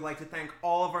break. We'd like to thank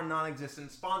all of our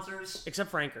non-existent sponsors. Except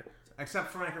for Anchor.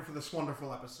 Except for Anchor for this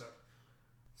wonderful episode.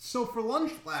 So for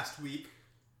lunch last week,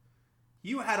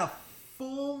 you had a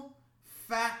full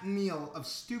fat meal of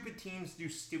stupid teams do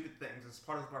stupid things as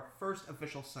part of our first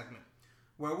official segment,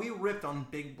 where we ripped on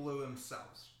Big Blue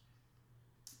themselves.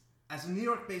 As a New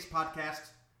York-based podcast,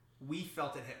 we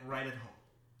felt it hit right at home.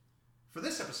 For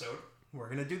this episode, we're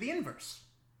going to do the inverse.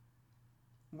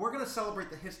 We're going to celebrate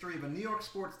the history of a New York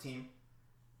sports team,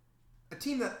 a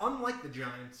team that, unlike the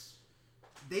Giants,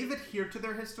 they've adhered to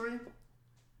their history,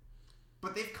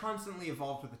 but they've constantly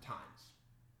evolved with the times.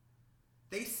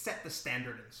 They set the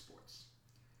standard in sports.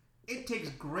 It takes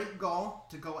great gall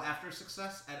to go after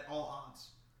success at all odds.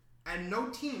 And no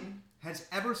team has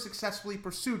ever successfully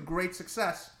pursued great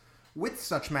success with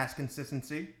such mass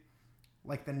consistency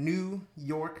like the New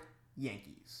York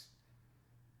Yankees.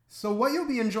 So what you'll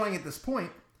be enjoying at this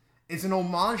point is an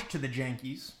homage to the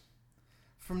Yankees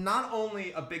from not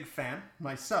only a big fan,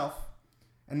 myself,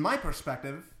 and my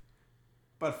perspective,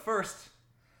 but first,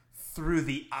 through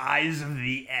the eyes of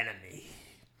the enemy,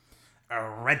 a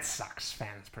Red Sox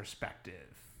fan's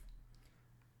perspective.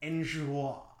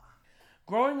 Enjoy.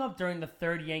 Growing up during the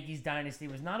third Yankees dynasty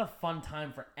was not a fun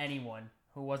time for anyone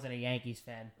who wasn't a Yankees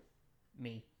fan.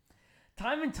 Me.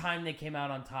 Time and time they came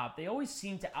out on top. They always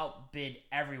seemed to outbid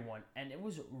everyone, and it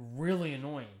was really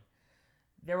annoying.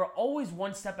 They were always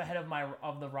one step ahead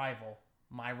of the rival,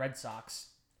 my Red Sox.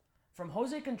 From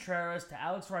Jose Contreras to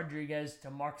Alex Rodriguez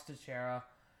to Mark Teixeira,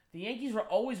 the Yankees were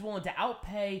always willing to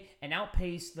outpay and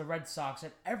outpace the Red Sox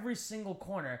at every single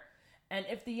corner, and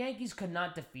if the Yankees could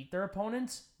not defeat their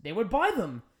opponents, they would buy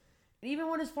them. It even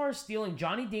went as far as stealing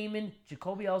Johnny Damon,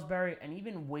 Jacoby Ellsbury, and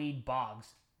even Wade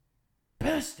Boggs.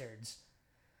 Bastards!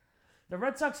 The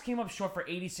Red Sox came up short for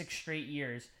 86 straight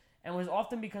years, and it was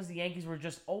often because the Yankees were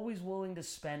just always willing to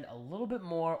spend a little bit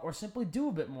more or simply do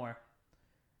a bit more.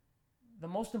 The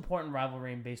most important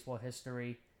rivalry in baseball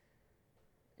history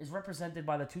is represented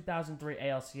by the 2003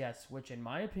 ALCS, which in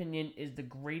my opinion is the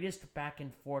greatest back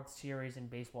and forth series in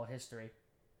baseball history,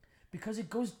 because it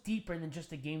goes deeper than just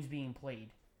the games being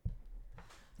played.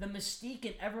 The mystique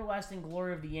and everlasting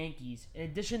glory of the Yankees, in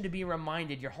addition to being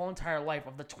reminded your whole entire life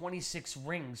of the 26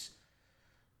 rings.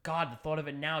 God, the thought of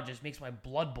it now just makes my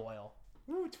blood boil.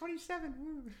 Ooh, 27.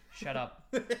 Ooh. Shut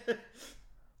up.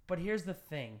 But here's the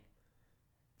thing.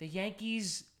 The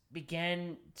Yankees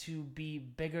began to be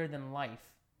bigger than life.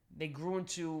 They grew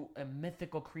into a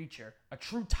mythical creature, a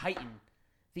true titan,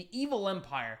 the evil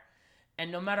empire.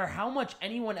 And no matter how much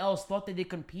anyone else thought that they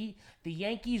compete, the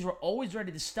Yankees were always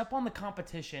ready to step on the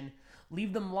competition,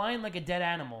 leave them lying like a dead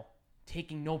animal,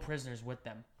 taking no prisoners with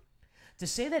them. To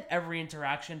say that every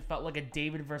interaction felt like a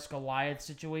David versus Goliath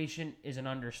situation is an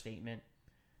understatement.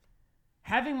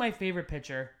 Having my favorite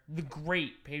pitcher, the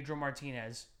great Pedro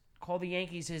Martinez, call the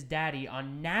Yankees his daddy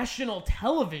on national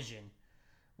television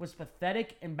was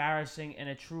pathetic, embarrassing, and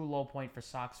a true low point for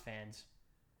Sox fans.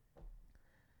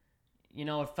 You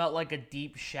know, it felt like a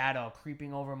deep shadow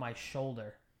creeping over my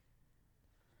shoulder.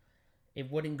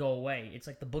 It wouldn't go away. It's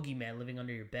like the boogeyman living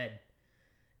under your bed.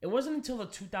 It wasn't until the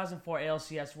 2004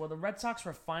 ALCS where the Red Sox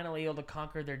were finally able to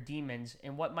conquer their demons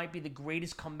in what might be the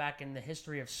greatest comeback in the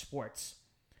history of sports.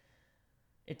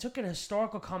 It took an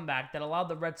historical comeback that allowed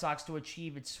the Red Sox to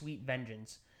achieve its sweet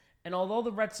vengeance. And although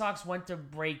the Red Sox went to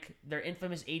break their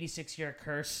infamous 86-year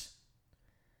curse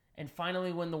and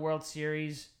finally win the World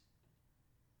Series,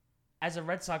 as a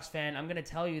Red Sox fan, I'm going to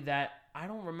tell you that I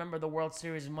don't remember the World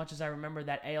Series as much as I remember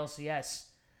that ALCS.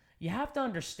 You have to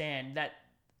understand that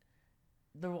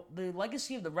the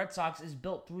legacy of the Red Sox is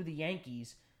built through the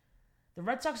Yankees. The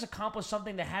Red Sox accomplished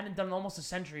something they hadn't done in almost a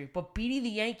century, but beating the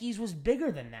Yankees was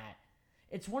bigger than that.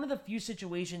 It's one of the few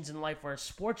situations in life where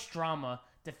sports drama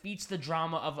defeats the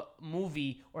drama of a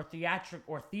movie or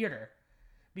theater,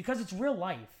 because it's real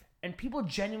life. And people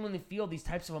genuinely feel these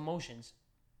types of emotions.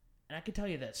 And I can tell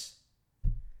you this.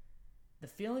 The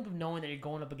feeling of knowing that you're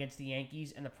going up against the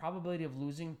Yankees and the probability of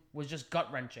losing was just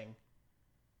gut-wrenching.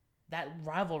 That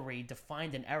rivalry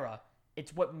defined an era.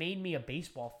 It's what made me a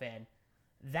baseball fan.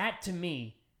 That, to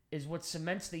me, is what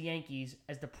cements the Yankees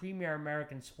as the premier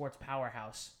American sports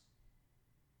powerhouse.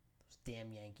 Those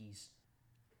damn Yankees.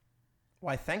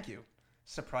 Why, thank you,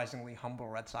 surprisingly humble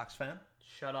Red Sox fan.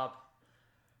 Shut up.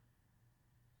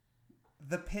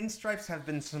 The pinstripes have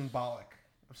been symbolic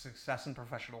of success in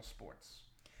professional sports,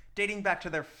 dating back to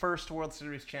their first World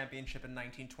Series championship in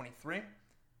 1923,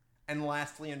 and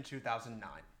lastly in 2009.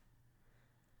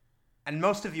 And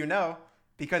most of you know,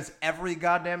 because every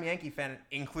goddamn Yankee fan,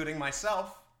 including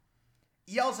myself,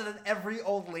 yells at every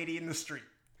old lady in the street,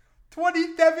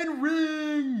 27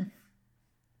 rings!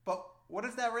 But what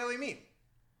does that really mean?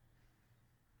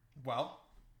 Well,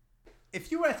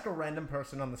 if you ask a random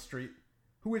person on the street,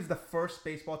 who is the first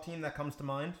baseball team that comes to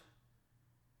mind?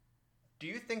 Do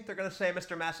you think they're going to say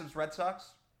Mr. Massive's Red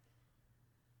Sox?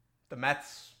 The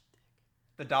Mets?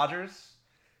 The Dodgers?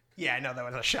 Yeah, I know that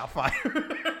was a shout fire.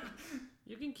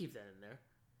 You can keep that in there.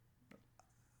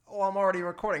 Well, I'm already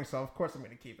recording, so of course I'm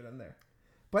going to keep it in there.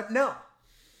 But no,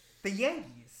 the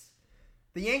Yankees.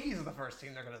 The Yankees are the first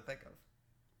team they're going to think of.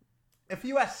 If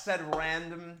you ask said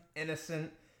random,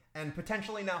 innocent, and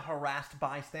potentially now harassed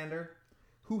bystander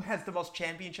who has the most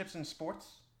championships in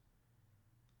sports,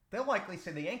 they'll likely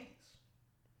say the Yankees.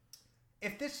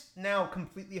 If this now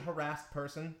completely harassed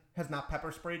person has not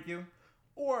pepper sprayed you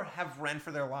or have ran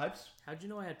for their lives... How'd you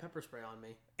know I had pepper spray on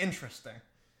me? Interesting.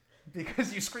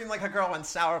 Because you scream like a girl when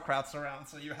sauerkraut's around,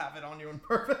 so you have it on you on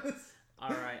purpose. All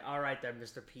right there,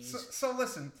 Mr. Pease. So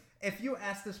listen, if you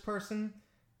ask this person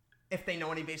if they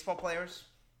know any baseball players,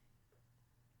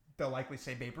 they'll likely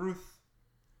say Babe Ruth,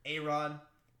 A-Rod,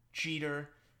 Jeter,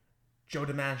 Joe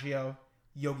DiMaggio,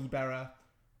 Yogi Berra,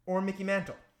 or Mickey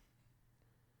Mantle.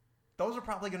 Those are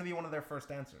probably going to be one of their first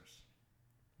answers.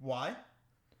 Why?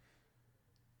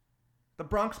 The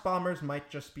Bronx Bombers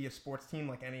might just be a sports team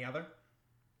like any other,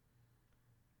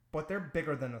 but they're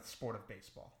bigger than the sport of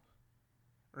baseball,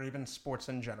 or even sports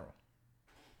in general.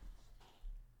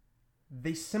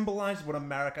 They symbolize what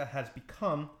America has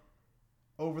become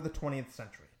over the 20th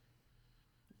century.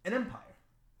 An empire,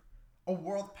 a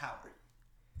world power,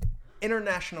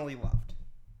 internationally loved,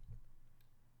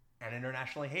 and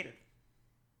internationally hated.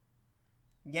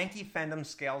 Yankee fandom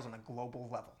scales on a global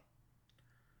level.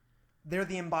 They're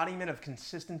the embodiment of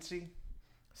consistency,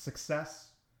 success,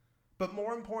 but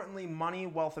more importantly, money,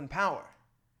 wealth, and power.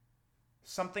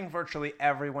 Something virtually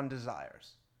everyone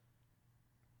desires.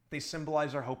 They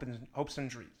symbolize our hopes and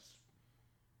dreams.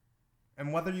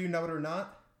 And whether you know it or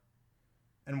not,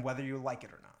 and whether you like it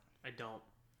or not. I don't.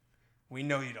 We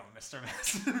know you don't, Mr.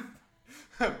 Massive.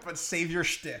 But save your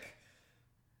shtick.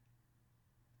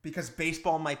 Because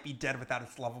baseball might be dead without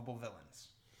its lovable villains.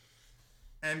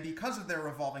 And because of their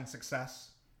revolving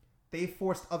success, they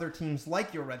forced other teams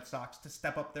like your Red Sox to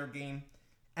step up their game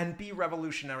and be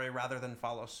revolutionary rather than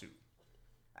follow suit.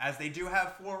 As they do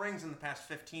have 4 rings in the past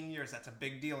 15 years, that's a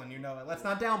big deal, and you know it. Let's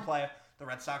not downplay it. The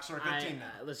Red Sox are a good team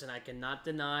now. Listen, I cannot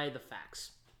deny the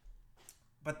facts.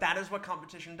 But that is what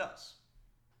competition does.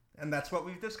 And that's what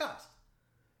we've discussed.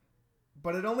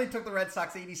 But it only took the Red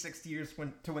Sox 86 years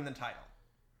to win the title.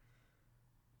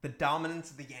 The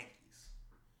dominance of the Yankees.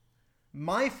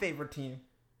 My favorite team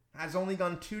has only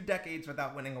gone 2 decades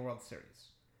without winning a World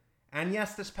Series. And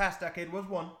yes, this past decade was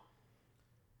one,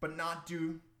 but not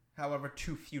due, however,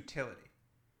 to futility.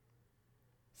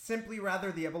 Simply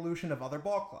rather the evolution of other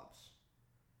ball clubs.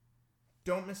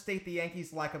 Don't mistake the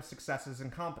Yankees' lack of success as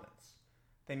incompetence.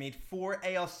 They made 4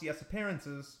 ALCS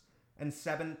appearances and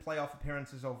 7 playoff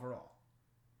appearances overall.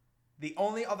 The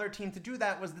only other team to do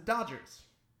that was the Dodgers.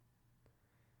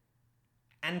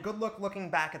 And good luck looking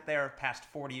back at their past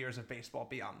 40 years of baseball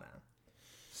beyond that.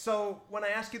 So, when I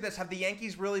ask you this, have the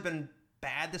Yankees really been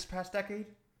bad this past decade?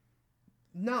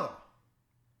 No.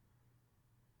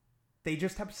 They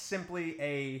just have simply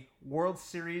a World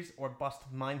Series or bust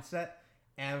mindset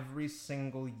every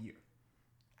single year.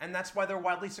 And that's why they're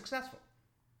wildly successful.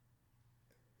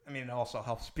 I mean, it also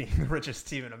helps being the richest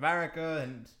team in America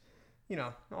and, you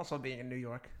know, also being in New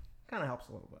York. Kind of helps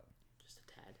a little bit. Just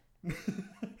a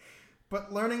tad.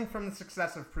 But learning from the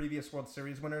success of previous World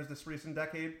Series winners this recent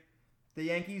decade, the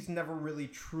Yankees never really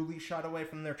truly shied away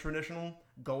from their traditional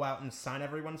go out and sign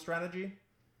everyone strategy,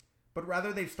 but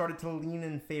rather they've started to lean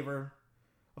in favor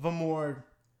of a more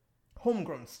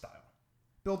homegrown style,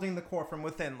 building the core from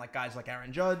within, like guys like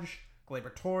Aaron Judge,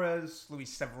 Gleyber Torres,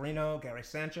 Luis Severino, Gary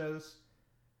Sanchez.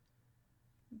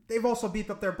 They've also beefed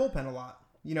up their bullpen a lot.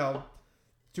 You know,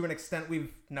 to an extent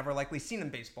we've never likely seen in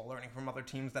baseball, learning from other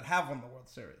teams that have won the World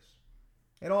Series.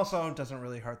 It also doesn't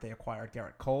really hurt they acquired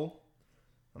Garrett Cole.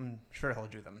 I'm sure he'll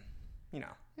do them.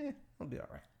 He'll be all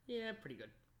right. Yeah, pretty good.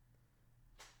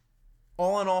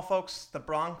 All in all, folks, the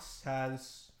Bronx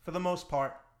has, for the most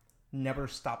part, never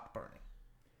stopped burning.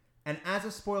 And as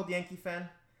a spoiled Yankee fan,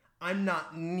 I'm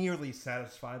not nearly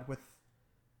satisfied with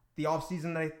the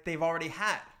offseason that they've already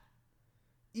had,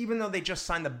 even though they just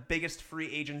signed the biggest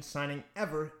free agent signing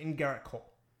ever in Garrett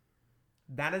Cole.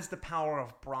 That is the power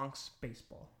of Bronx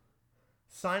baseball.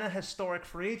 Sign a historic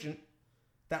free agent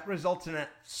that results in a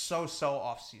so-so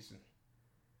offseason.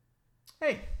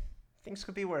 Hey, things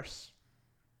could be worse.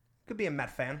 Could be a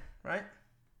Met fan, right?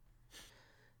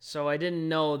 So I didn't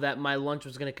know that my lunch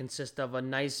was going to consist of a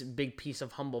nice big piece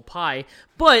of humble pie,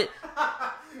 but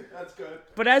That's good.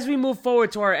 But as we move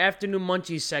forward to our afternoon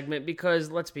munchies segment,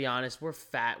 because let's be honest, we're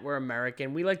fat, we're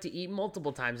American, we like to eat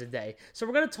multiple times a day. So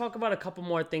we're going to talk about a couple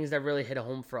more things that really hit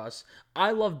home for us.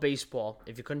 I love baseball.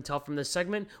 If you couldn't tell from this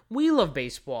segment, we love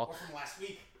baseball. Or from last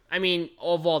week. I mean,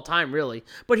 of all time, really.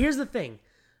 But here's the thing.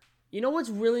 You know what's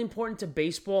really important to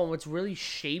baseball and what's really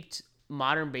shaped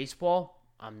modern baseball?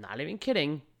 I'm not even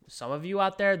kidding. Some of you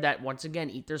out there that, once again,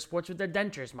 eat their sports with their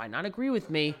dentures might not agree with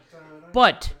me,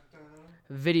 but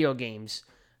video games.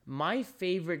 My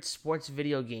favorite sports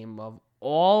video game of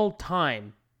all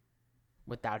time,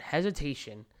 without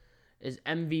hesitation, is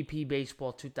MVP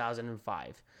Baseball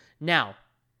 2005. Now,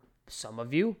 some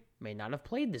of you may not have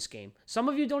played this game. Some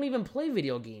of you don't even play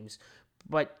video games,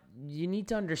 but you need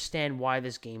to understand why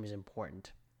this game is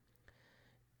important.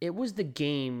 It was the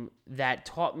game that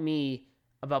taught me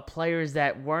about players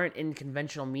that weren't in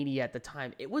conventional media at the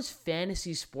time. It was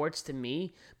fantasy sports to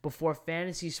me before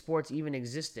fantasy sports even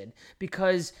existed,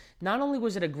 because not only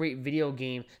was it a great video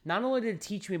game, not only did it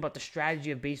teach me about the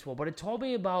strategy of baseball, but it taught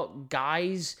me about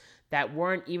guys that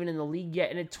weren't even in the league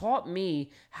yet, and it taught me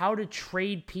how to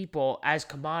trade people as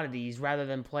commodities rather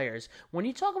than players. When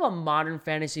you talk about modern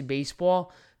fantasy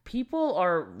baseball, people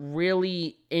are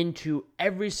really into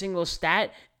every single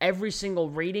stat, every single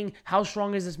rating. How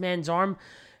strong is this man's arm?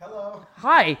 Hello.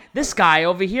 Hi, this guy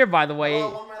over here, by the way.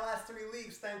 Hello, won my last 3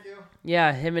 leagues, thank you.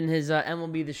 Yeah, him and his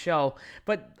MLB The Show.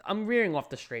 But I'm veering off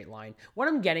the straight line. What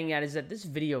I'm getting at is that this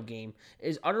video game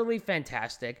is utterly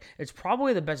fantastic. It's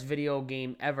probably the best video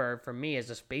game ever for me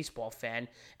as a baseball fan.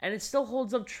 And it still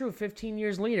holds up true 15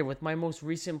 years later with my most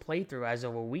recent playthrough as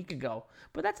of a week ago.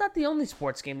 But that's not the only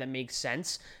sports game that makes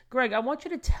sense. Greg, I want you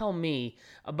to tell me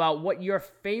about what your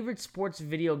favorite sports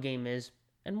video game is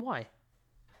and why.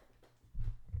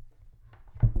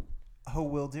 Oh,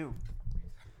 will do.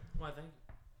 Why, thank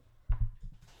you.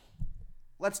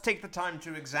 Let's take the time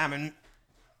to examine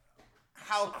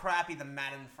how crappy the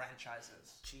Madden franchise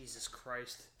is. Jesus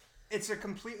Christ. It's a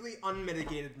completely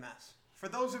unmitigated mess. For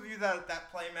those of you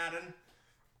that play Madden,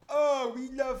 oh, we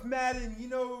love Madden,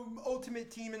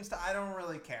 Ultimate Team and stuff. I don't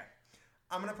really care.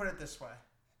 I'm going to put it this way.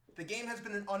 The game has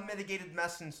been an unmitigated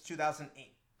mess since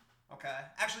 2008. Okay?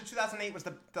 Actually, 2008 was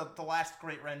the last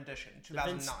great rendition.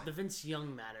 2009. The Vince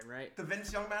Young Madden, right? The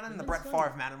Vince Young Madden and the Brett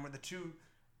Favre Madden were the two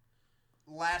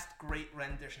last great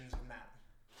renditions of Madden.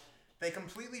 They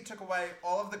completely took away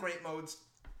all of the great modes,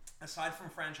 aside from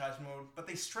franchise mode, but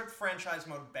they stripped franchise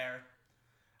mode bare.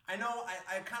 I know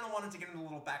I kind of wanted to get into a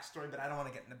little backstory, but I don't want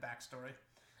to get into backstory.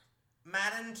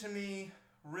 Madden, to me,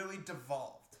 really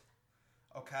devolved.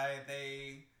 Okay?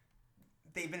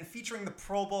 They've been featuring the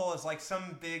Pro Bowl as like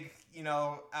some big,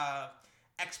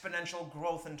 exponential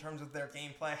growth in terms of their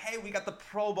gameplay. Hey, we got the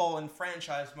Pro Bowl in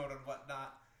franchise mode and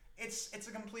whatnot. It's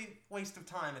a complete waste of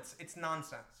time. It's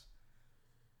nonsense.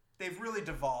 They've really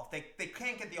devolved. They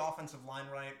can't get the offensive line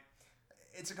right.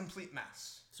 It's a complete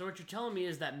mess. So what you're telling me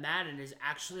is that Madden is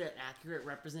actually an accurate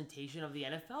representation of the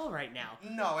NFL right now.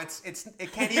 No, it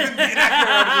can't even be an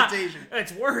accurate representation.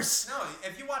 It's worse. No,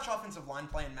 if you watch offensive line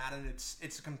play in Madden,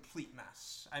 it's a complete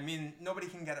mess. I mean, nobody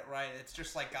can get it right. It's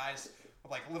just like guys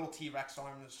with like little T-Rex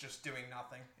arms just doing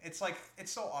nothing. It's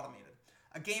so automated.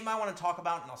 A game I want to talk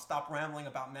about, and I'll stop rambling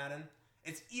about Madden,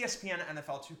 it's ESPN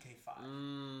NFL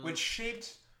 2K5, which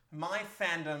shaped my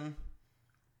fandom.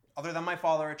 Other than my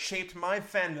father, it shaped my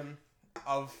fandom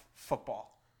of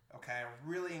football. Okay, I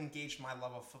really engaged my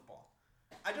love of football.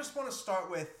 I just want to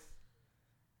start with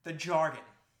the jargon.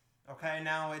 Okay,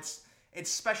 now it's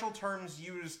special terms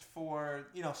used for,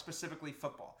 specifically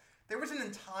football. There was an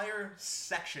entire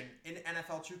section in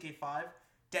NFL 2K5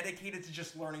 dedicated to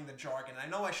just learning the jargon. I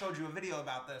know I showed you a video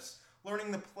about this. Learning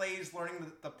the plays, learning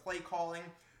the play calling.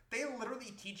 They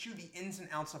literally teach you the ins and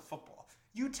outs of football.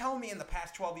 You tell me in the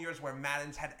past 12 years where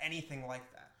Madden's had anything like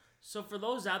that. So for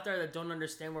those out there that don't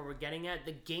understand where we're getting at,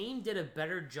 the game did a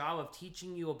better job of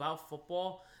teaching you about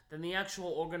football than the actual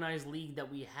organized league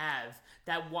that we have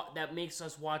that makes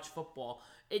us watch football.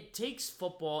 It takes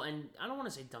football, and I don't want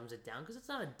to say dumbs it down because it's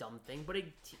not a dumb thing, but it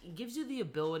gives you the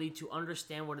ability to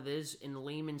understand what it is in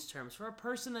layman's terms for a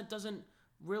person that doesn't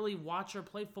really watch or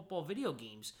play football video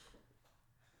games.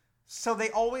 So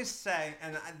they always say,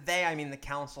 and I mean the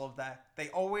council of that, they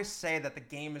always say that the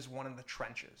game is won in the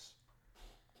trenches.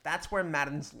 That's where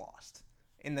Madden's lost,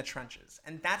 in the trenches.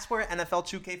 And that's where NFL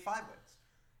 2K5 wins,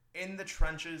 in the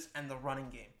trenches and the running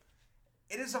game.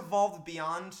 It has evolved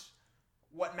beyond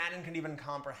what Madden can even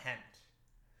comprehend.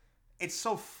 It's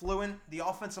so fluent. The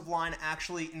offensive line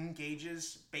actually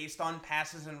engages based on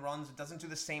passes and runs. It doesn't do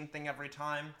the same thing every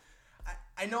time.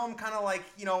 I know I'm kind of like,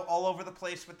 all over the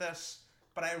place with this,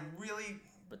 but I really...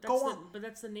 But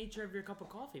that's the nature of your cup of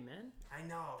coffee, man. I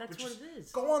know. That's what it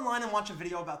is. Go online and watch a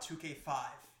video about 2K5.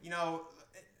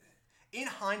 In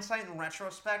hindsight and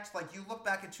retrospect, like you look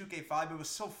back at 2K5, it was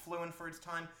so fluent for its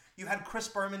time. You had Chris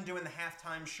Berman doing the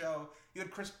halftime show. You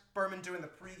had Chris Berman doing the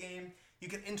pregame. You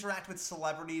could interact with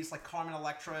celebrities like Carmen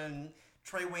Electra and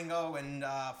Trey Wingo and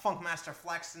Funkmaster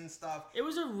Flex and stuff. It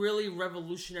was a really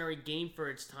revolutionary game for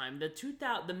its time.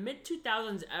 The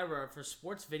mid-2000s era for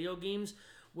sports video games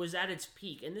was at its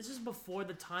peak, and this is before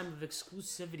the time of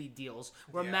exclusivity deals,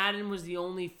 where Madden was the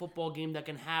only football game that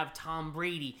can have Tom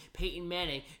Brady, Peyton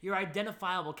Manning, your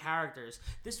identifiable characters.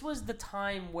 This was the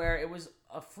time where it was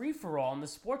a free-for-all in the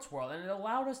sports world, and it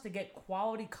allowed us to get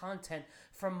quality content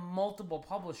from multiple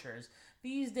publishers.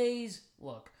 These days,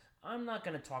 look, I'm not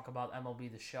going to talk about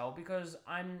MLB The Show because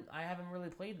I haven't really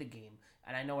played the game.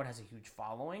 And I know it has a huge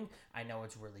following. I know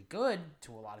it's really good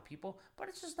to a lot of people, but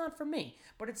it's just not for me.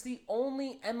 But it's the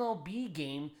only MLB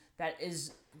game that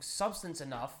is substance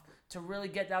enough to really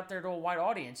get out there to a wide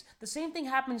audience. The same thing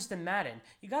happens to Madden.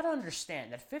 You got to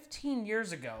understand that 15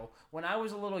 years ago, when I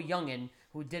was a little youngin'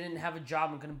 who didn't have a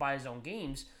job and couldn't buy his own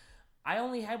games, I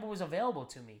only had what was available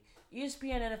to me.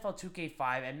 ESPN NFL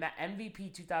 2K5 and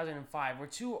MVP 2005 were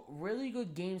two really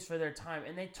good games for their time,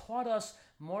 and they taught us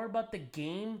more about the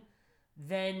game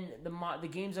than the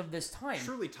games of this time.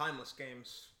 Truly timeless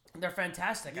games. They're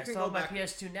fantastic. I still have my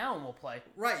PS2 now and we'll play.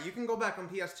 Right, you can go back on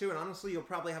PS2 and honestly you'll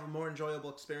probably have a more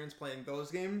enjoyable experience playing those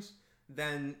games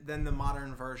than the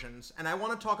modern versions. And I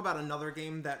want to talk about another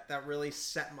game that really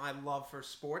set my love for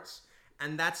sports,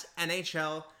 and that's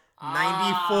NHL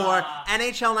 94.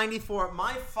 NHL 94.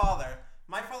 My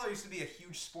father used to be a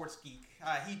huge sports geek.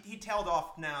 He tailed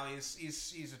off now.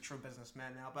 He's a true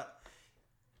businessman now, but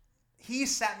he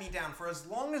sat me down for as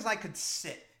long as I could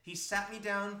sit. He sat me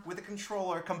down with a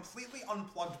controller, completely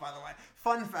unplugged, by the way.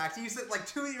 Fun fact, he used to,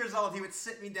 2 years old, he would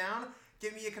sit me down,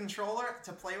 give me a controller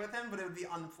to play with him, but it would be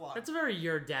unplugged. That's a very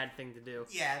your dad thing to do.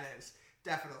 Yeah, it is.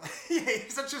 Definitely. Yeah,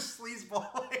 he's such a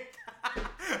sleazeball like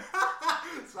that.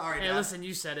 Sorry, Dad. Hey, listen,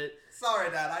 you said it. Sorry,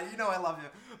 Dad. I love you.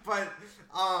 But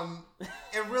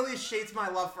it really shaped my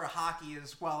love for hockey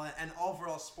as well and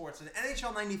overall sports. And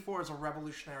NHL 94 is a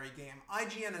revolutionary game.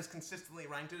 IGN has consistently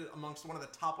ranked it amongst one of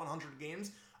the top 100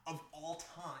 games of all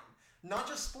time. Not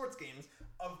just sports games,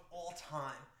 of all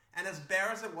time. And as bare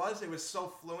as it was so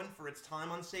fluent for its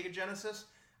time on Sega Genesis,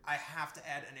 I have to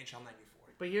add NHL 94.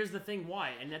 But here's the thing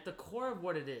why. And at the core of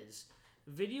what it is,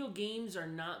 video games are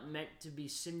not meant to be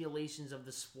simulations of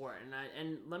the sport.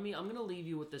 And I'm going to leave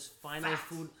you with this final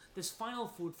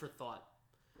food for thought.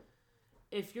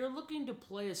 If you're looking to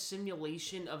play a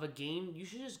simulation of a game, you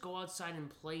should just go outside and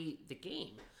play the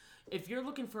game. If you're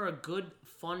looking for a good,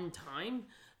 fun time,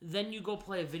 then you go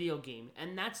play a video game.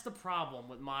 And that's the problem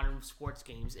with modern sports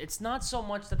games. It's not so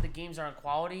much that the games aren't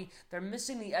quality. They're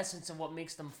missing the essence of what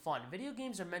makes them fun. Video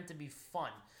games are meant to be fun.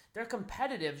 They're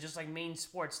competitive, just like main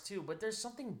sports too, but there's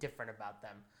something different about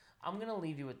them. I'm going to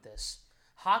leave you with this.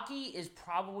 Hockey is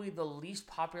probably the least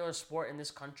popular sport in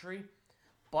this country,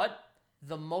 but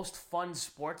the most fun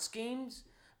sports games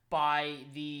by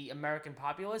the American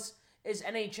populace is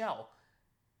NHL.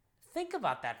 Think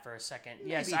about that for a second.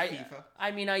 Maybe yes, FIFA.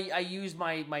 I use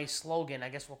my slogan, I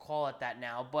guess we'll call it that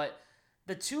now, but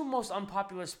the two most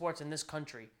unpopular sports in this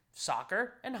country,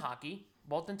 soccer and hockey,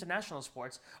 both international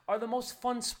sports, are the most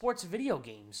fun sports video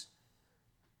games.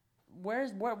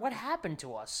 What happened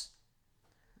to us?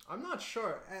 I'm not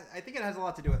sure. I think it has a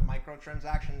lot to do with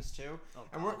microtransactions too. Oh,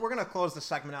 and we're going to close the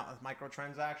segment out with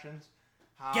microtransactions.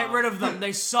 Get rid of them.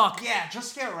 They suck. Yeah,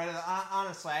 just get rid of them.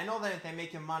 Honestly, I know that they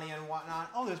make you money and whatnot.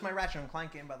 Oh, there's my Ratchet &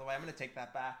 Clank game, by the way. I'm going to take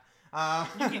that back.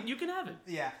 You can have it.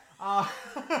 Yeah.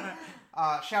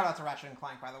 Shout out to Ratchet and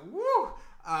Clank, by the way. Woo!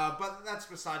 But that's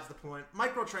besides the point.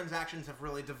 Microtransactions have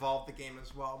really devolved the game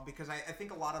as well, because I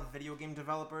think a lot of video game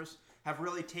developers have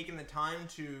really taken the time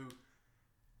to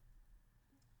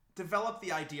develop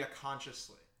the idea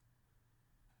consciously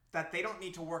that they don't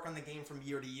need to work on the game from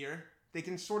year to year. They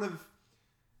can sort of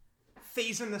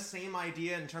phase in the same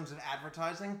idea in terms of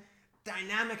advertising,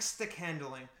 dynamic stick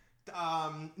handling,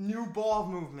 new ball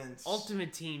movements,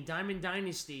 Ultimate Team, Diamond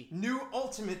Dynasty, new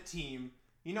Ultimate Team.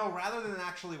 You know, rather than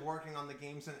actually working on the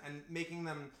games and making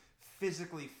them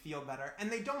physically feel better, and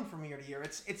they don't from year to year.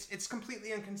 It's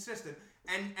completely inconsistent,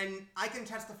 and I can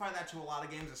testify that to a lot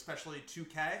of games, especially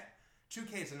 2K.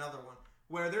 2K is another one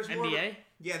where there's more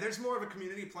NBA. There's more of a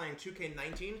community playing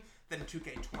 2K19 than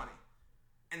 2K20,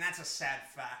 and that's a sad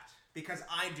fact because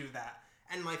I do that,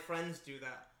 and my friends do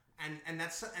that, and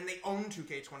they own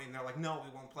 2K20, and they're like, no, we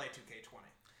won't play 2K20.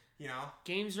 You know?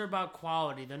 Games are about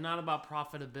quality. They're not about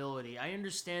profitability. I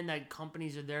understand that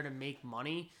companies are there to make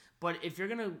money, but if you're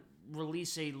going to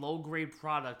release a low-grade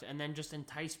product and then just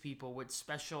entice people with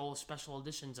special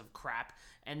editions of crap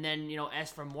and then,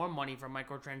 ask for more money for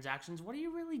microtransactions, what are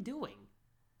you really doing?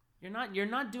 You're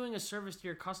not doing a service to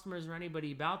your customers or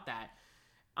anybody about that.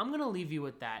 I'm going to leave you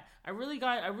with that. I really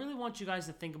want you guys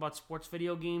to think about sports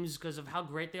video games because of how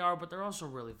great they are, but they're also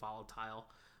really volatile.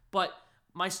 But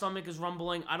my stomach is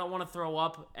rumbling. I don't want to throw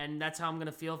up, and that's how I'm going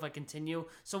to feel if I continue.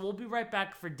 So we'll be right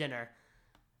back for dinner.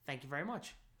 Thank you very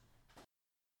much.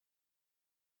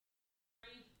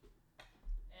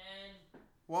 And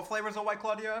What flavors of White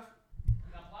Claw do you have?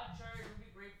 we got black cherry,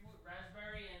 ruby, grapefruit,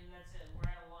 raspberry, and that's it.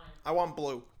 We're out of line. I want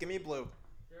blue. Give me blue.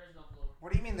 There is no blue.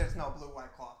 What do you mean there's no blue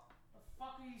White Claw? What the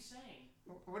fuck are you saying?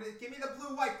 Give me the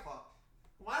blue White Claw.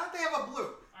 Why don't they have a blue?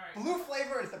 Alright. Blue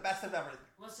flavor is the best of everything.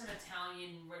 Listen,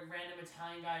 random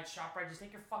Italian guy at ShopRite, just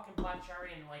take your fucking black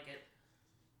cherry and like it.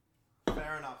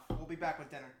 Fair enough. We'll be back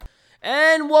with dinner.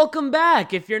 And welcome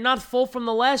back. If you're not full from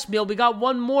the last meal, we got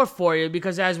one more for you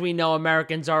because as we know,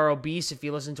 Americans are obese if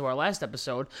you listen to our last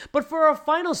episode. But for our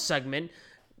final segment,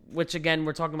 which again,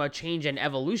 we're talking about change and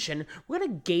evolution, we're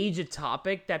going to gauge a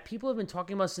topic that people have been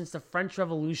talking about since the French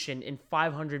Revolution in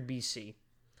 500 BC.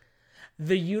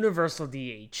 The universal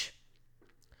DH.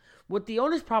 With the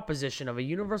owner's proposition of a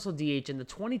universal DH in the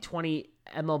 2020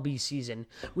 MLB season,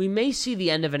 we may see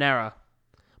the end of an era.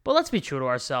 But let's be true to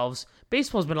ourselves.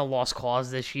 Baseball's been a lost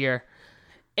cause this year.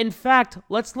 In fact,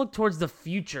 let's look towards the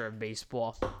future of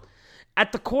baseball.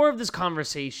 At the core of this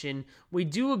conversation, we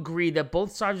do agree that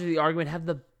both sides of the argument have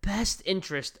the best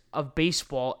interest of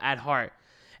baseball at heart.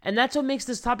 And that's what makes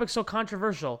this topic so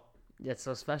controversial, yet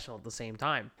so special at the same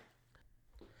time.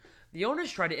 The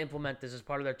owners tried to implement this as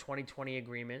part of their 2020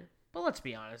 agreement, but let's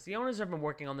be honest, the owners have been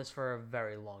working on this for a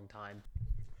very long time.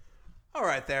 All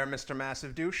right there, Mr.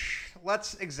 Massive Douche.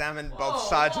 Let's examine both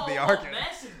sides of the argument.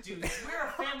 Massive douche. We're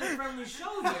a family-friendly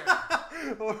show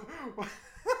here.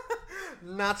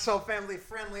 Not so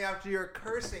family-friendly after your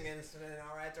cursing incident,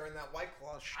 all right, during that White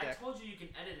Claw shtick. I told you can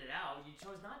edit it out. You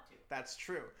chose not to. That's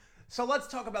true. So let's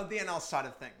talk about the NL side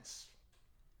of things.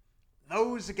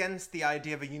 Those against the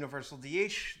idea of a universal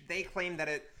DH, they claim that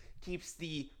it keeps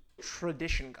the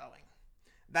tradition going.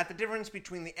 That the difference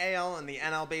between the AL and the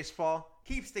NL baseball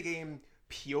keeps the game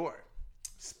pure,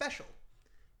 special,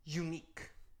 unique.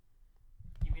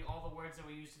 You mean all the words that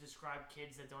we use to describe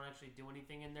kids that don't actually do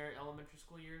anything in their elementary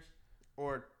school years?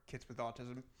 Or kids with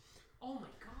autism. Oh my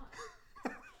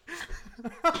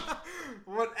god.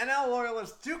 What NL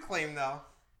loyalists do claim, though,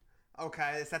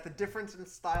 okay, is that the difference in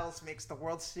styles makes the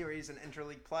World Series and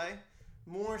interleague play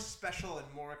more special and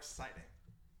more exciting.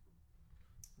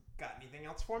 Got anything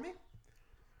else for me?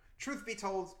 Truth be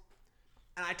told,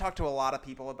 and I talk to a lot of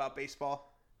people about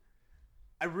baseball,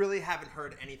 I really haven't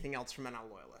heard anything else from NL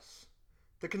loyalists.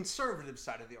 The conservative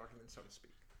side of the argument, so to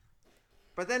speak.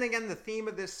 But then again, the theme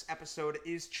of this episode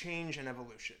is change and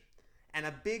evolution. And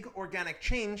a big organic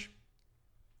change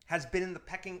has been in the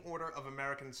pecking order of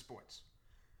American sports,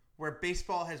 where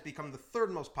baseball has become the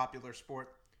third most popular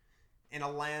sport in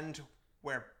a land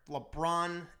where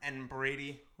LeBron and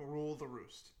Brady rule the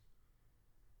roost.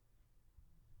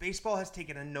 Baseball has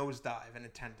taken a nosedive in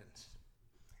attendance.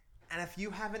 And if you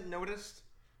haven't noticed,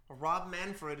 Rob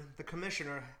Manfred, the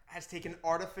commissioner, has taken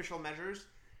artificial measures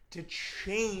to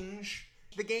change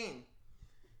the game.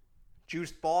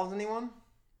 Juiced balls, anyone?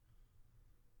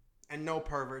 And no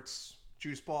perverts.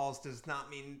 Juiced balls does not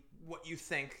mean what you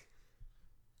think.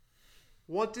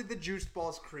 What did the juiced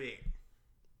balls create?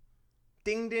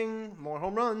 Ding ding, more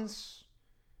home runs.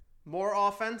 More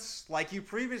offense, like you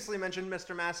previously mentioned,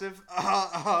 Mr. Massive.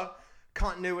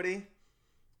 Continuity.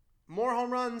 More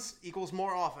home runs equals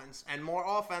more offense, and more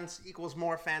offense equals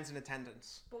more fans in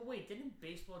attendance. But wait, didn't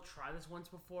baseball try this once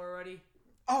before already?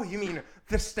 Oh, you mean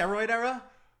the steroid era?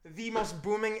 The most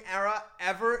booming era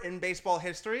ever in baseball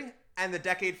history, and the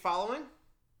decade following?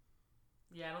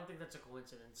 Yeah, I don't think that's a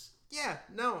coincidence. Yeah,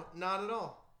 no, not at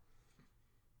all.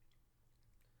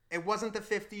 It wasn't the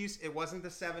 50s, it wasn't the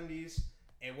 70s,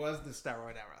 it was the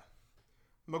steroid era.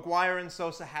 McGwire and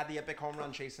Sosa had the epic home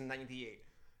run chase in 98.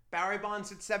 Barry Bonds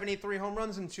hit 73 home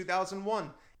runs in 2001.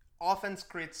 Offense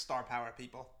creates star power,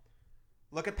 people.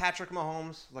 Look at Patrick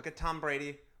Mahomes, look at Tom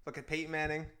Brady, look at Peyton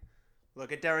Manning,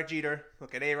 look at Derek Jeter,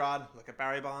 look at A-Rod, look at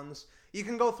Barry Bonds. You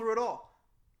can go through it all.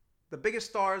 The biggest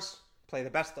stars play the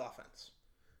best offense.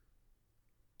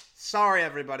 Sorry,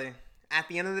 everybody. At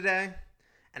the end of the day,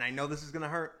 and I know this is going to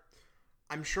hurt,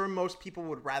 I'm sure most people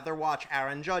would rather watch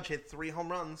Aaron Judge hit 3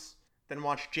 home runs than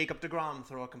watch Jacob deGrom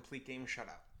throw a complete game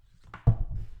shutout.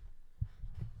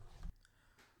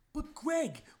 But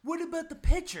Greg, what about the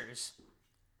pitchers?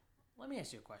 Let me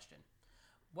ask you a question.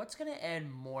 What's going to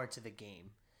add more to the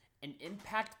game? An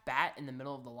impact bat in the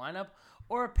middle of the lineup,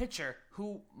 or a pitcher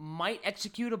who might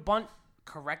execute a bunt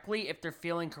correctly if they're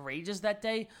feeling courageous that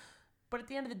day, but at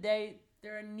the end of the day,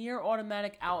 they're a near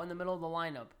automatic out in the middle of the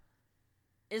lineup?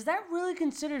 Is that really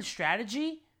considered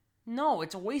strategy? No,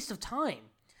 it's a waste of time.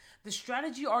 The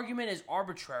strategy argument is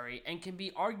arbitrary and can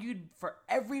be argued for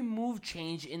every move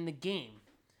change in the game.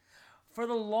 For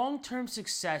the long-term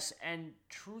success and,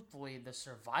 truthfully, the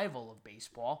survival of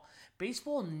baseball,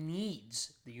 baseball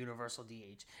needs the universal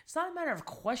DH. It's not a matter of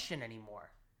question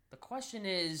anymore. The question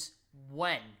is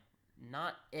when,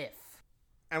 not if.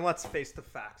 And let's face the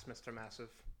facts, Mr. Massive.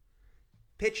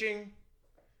 Pitching,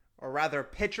 or rather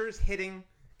pitchers hitting,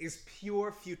 is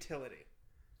pure futility.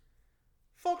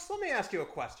 Folks, let me ask you a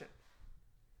question.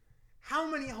 How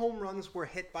many home runs were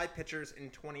hit by pitchers in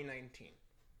 2019?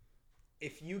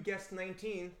 If you guessed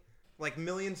 19, like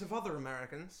millions of other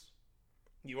Americans,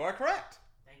 you are correct.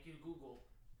 Thank you, Google.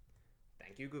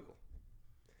 Thank you, Google.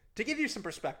 To give you some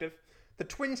perspective, the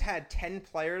Twins had 10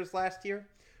 players last year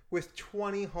with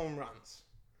 20 home runs.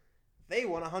 They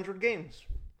won 100 games,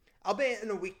 albeit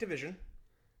in a weak division,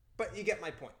 but you get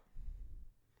my point.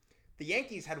 The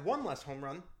Yankees had 1 less home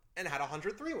run and had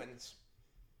 103 wins.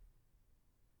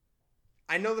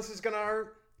 I know this is going to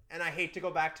hurt, and I hate to go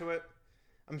back to it.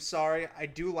 I'm sorry, I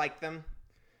do like them.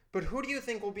 But who do you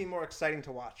think will be more exciting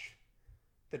to watch?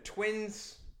 The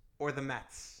Twins or the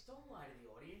Mets? Don't lie to the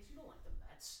audience. You don't like the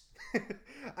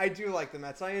Mets. I do like the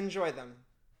Mets. I enjoy them.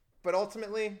 But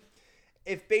ultimately,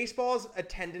 if baseball's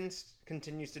attendance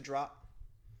continues to drop,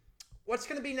 what's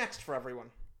going to be next for everyone?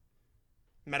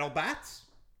 Metal bats?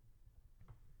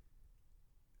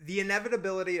 The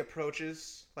inevitability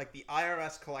approaches like the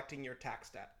IRS collecting your tax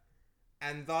debt,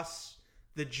 and thus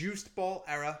the juiced ball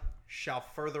era shall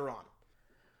further on.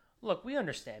 Look, we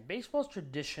understand. Baseball's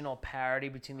traditional parity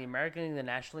between the American League and the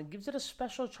National League gives it a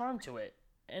special charm to it,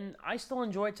 and I still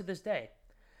enjoy it to this day.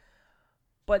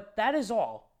 But that is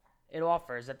all it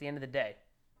offers at the end of the day.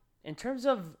 In terms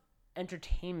of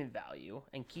entertainment value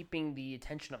and keeping the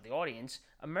attention of the audience,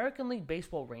 American League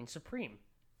Baseball reigns supreme.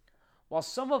 While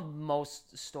some of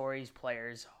most stories,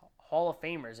 players, Hall of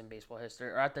Famers in baseball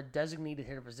history are at the designated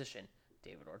hitter position,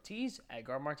 David Ortiz,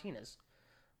 Edgar Martinez.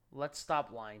 Let's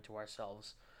stop lying to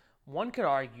ourselves. One could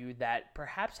argue that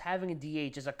perhaps having a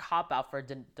DH is a cop-out for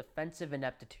defensive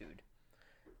ineptitude.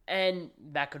 And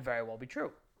that could very well be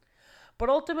true. But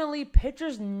ultimately,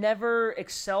 pitchers never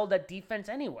excelled at defense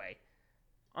anyway.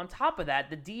 On top of that,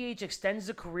 the DH extends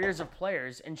the careers of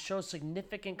players and shows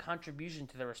significant contribution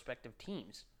to their respective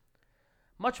teams.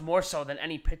 Much more so than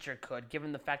any pitcher could,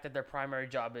 given the fact that their primary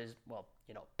job is,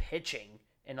 pitching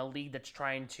in a league that's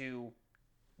trying to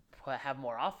have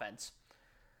more offense.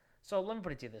 So let me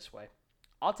put it to you this way.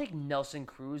 I'll take Nelson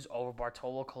Cruz over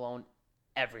Bartolo Colon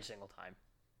every single time.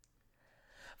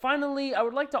 Finally, I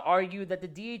would like to argue that the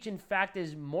DH in fact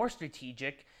is more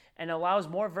strategic and allows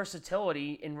more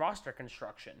versatility in roster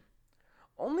construction.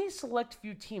 Only a select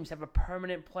few teams have a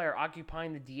permanent player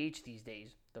occupying the DH these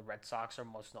days. The Red Sox are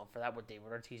most known for that with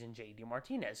David Ortiz and J.D.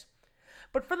 Martinez.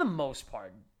 But for the most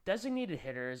part, designated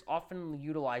hitters often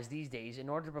utilized these days in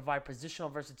order to provide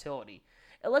positional versatility.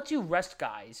 It lets you rest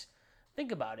guys.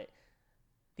 Think about it.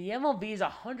 The MLB is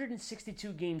a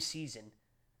 162-game season.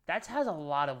 That has a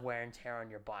lot of wear and tear on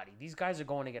your body. These guys are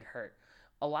going to get hurt.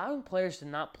 Allowing players to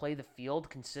not play the field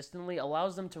consistently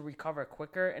allows them to recover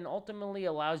quicker and ultimately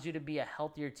allows you to be a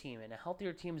healthier team. And a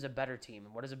healthier team is a better team.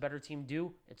 And what does a better team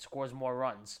do? It scores more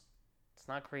runs. It's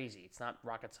not crazy. It's not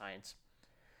rocket science.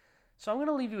 So I'm going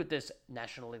to leave you with this,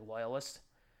 National League loyalist.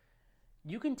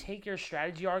 You can take your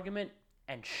strategy argument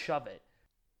and shove it.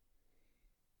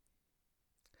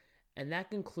 And that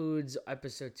concludes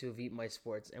episode 2 of Eat My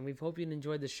Sports, and we hope you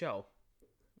enjoyed the show.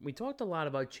 We talked a lot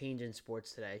about change in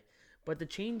sports today, but the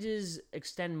changes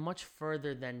extend much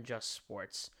further than just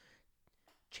sports.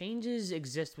 Changes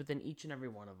exist within each and every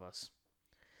one of us.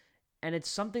 And it's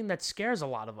something that scares a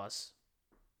lot of us.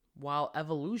 While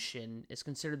evolution is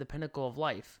considered the pinnacle of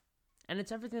life, and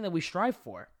it's everything that we strive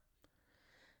for.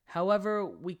 However,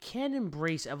 we can't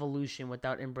embrace evolution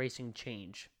without embracing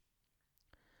change.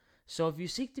 So if you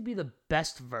seek to be the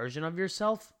best version of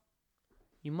yourself,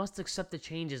 you must accept the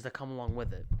changes that come along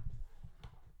with it.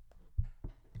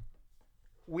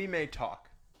 We may talk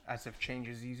as if change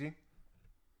is easy,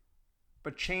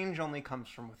 but change only comes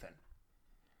from within.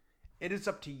 It is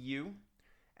up to you,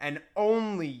 and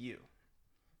only you,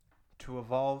 to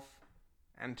evolve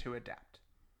and to adapt.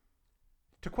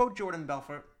 To quote Jordan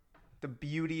Belfort, the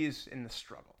beauty is in the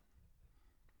struggle.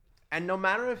 And no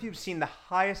matter if you've seen the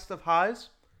highest of highs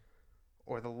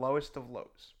or the lowest of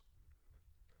lows,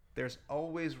 there's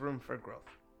always room for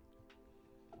growth.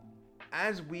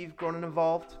 As we've grown and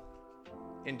evolved,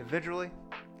 individually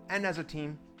and as a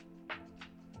team,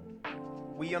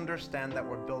 we understand that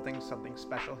we're building something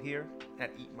special here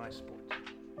at Eat My Sports.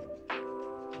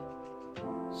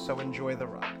 So enjoy the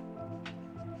ride.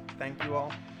 Thank you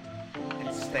all,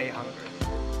 and stay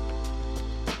hungry.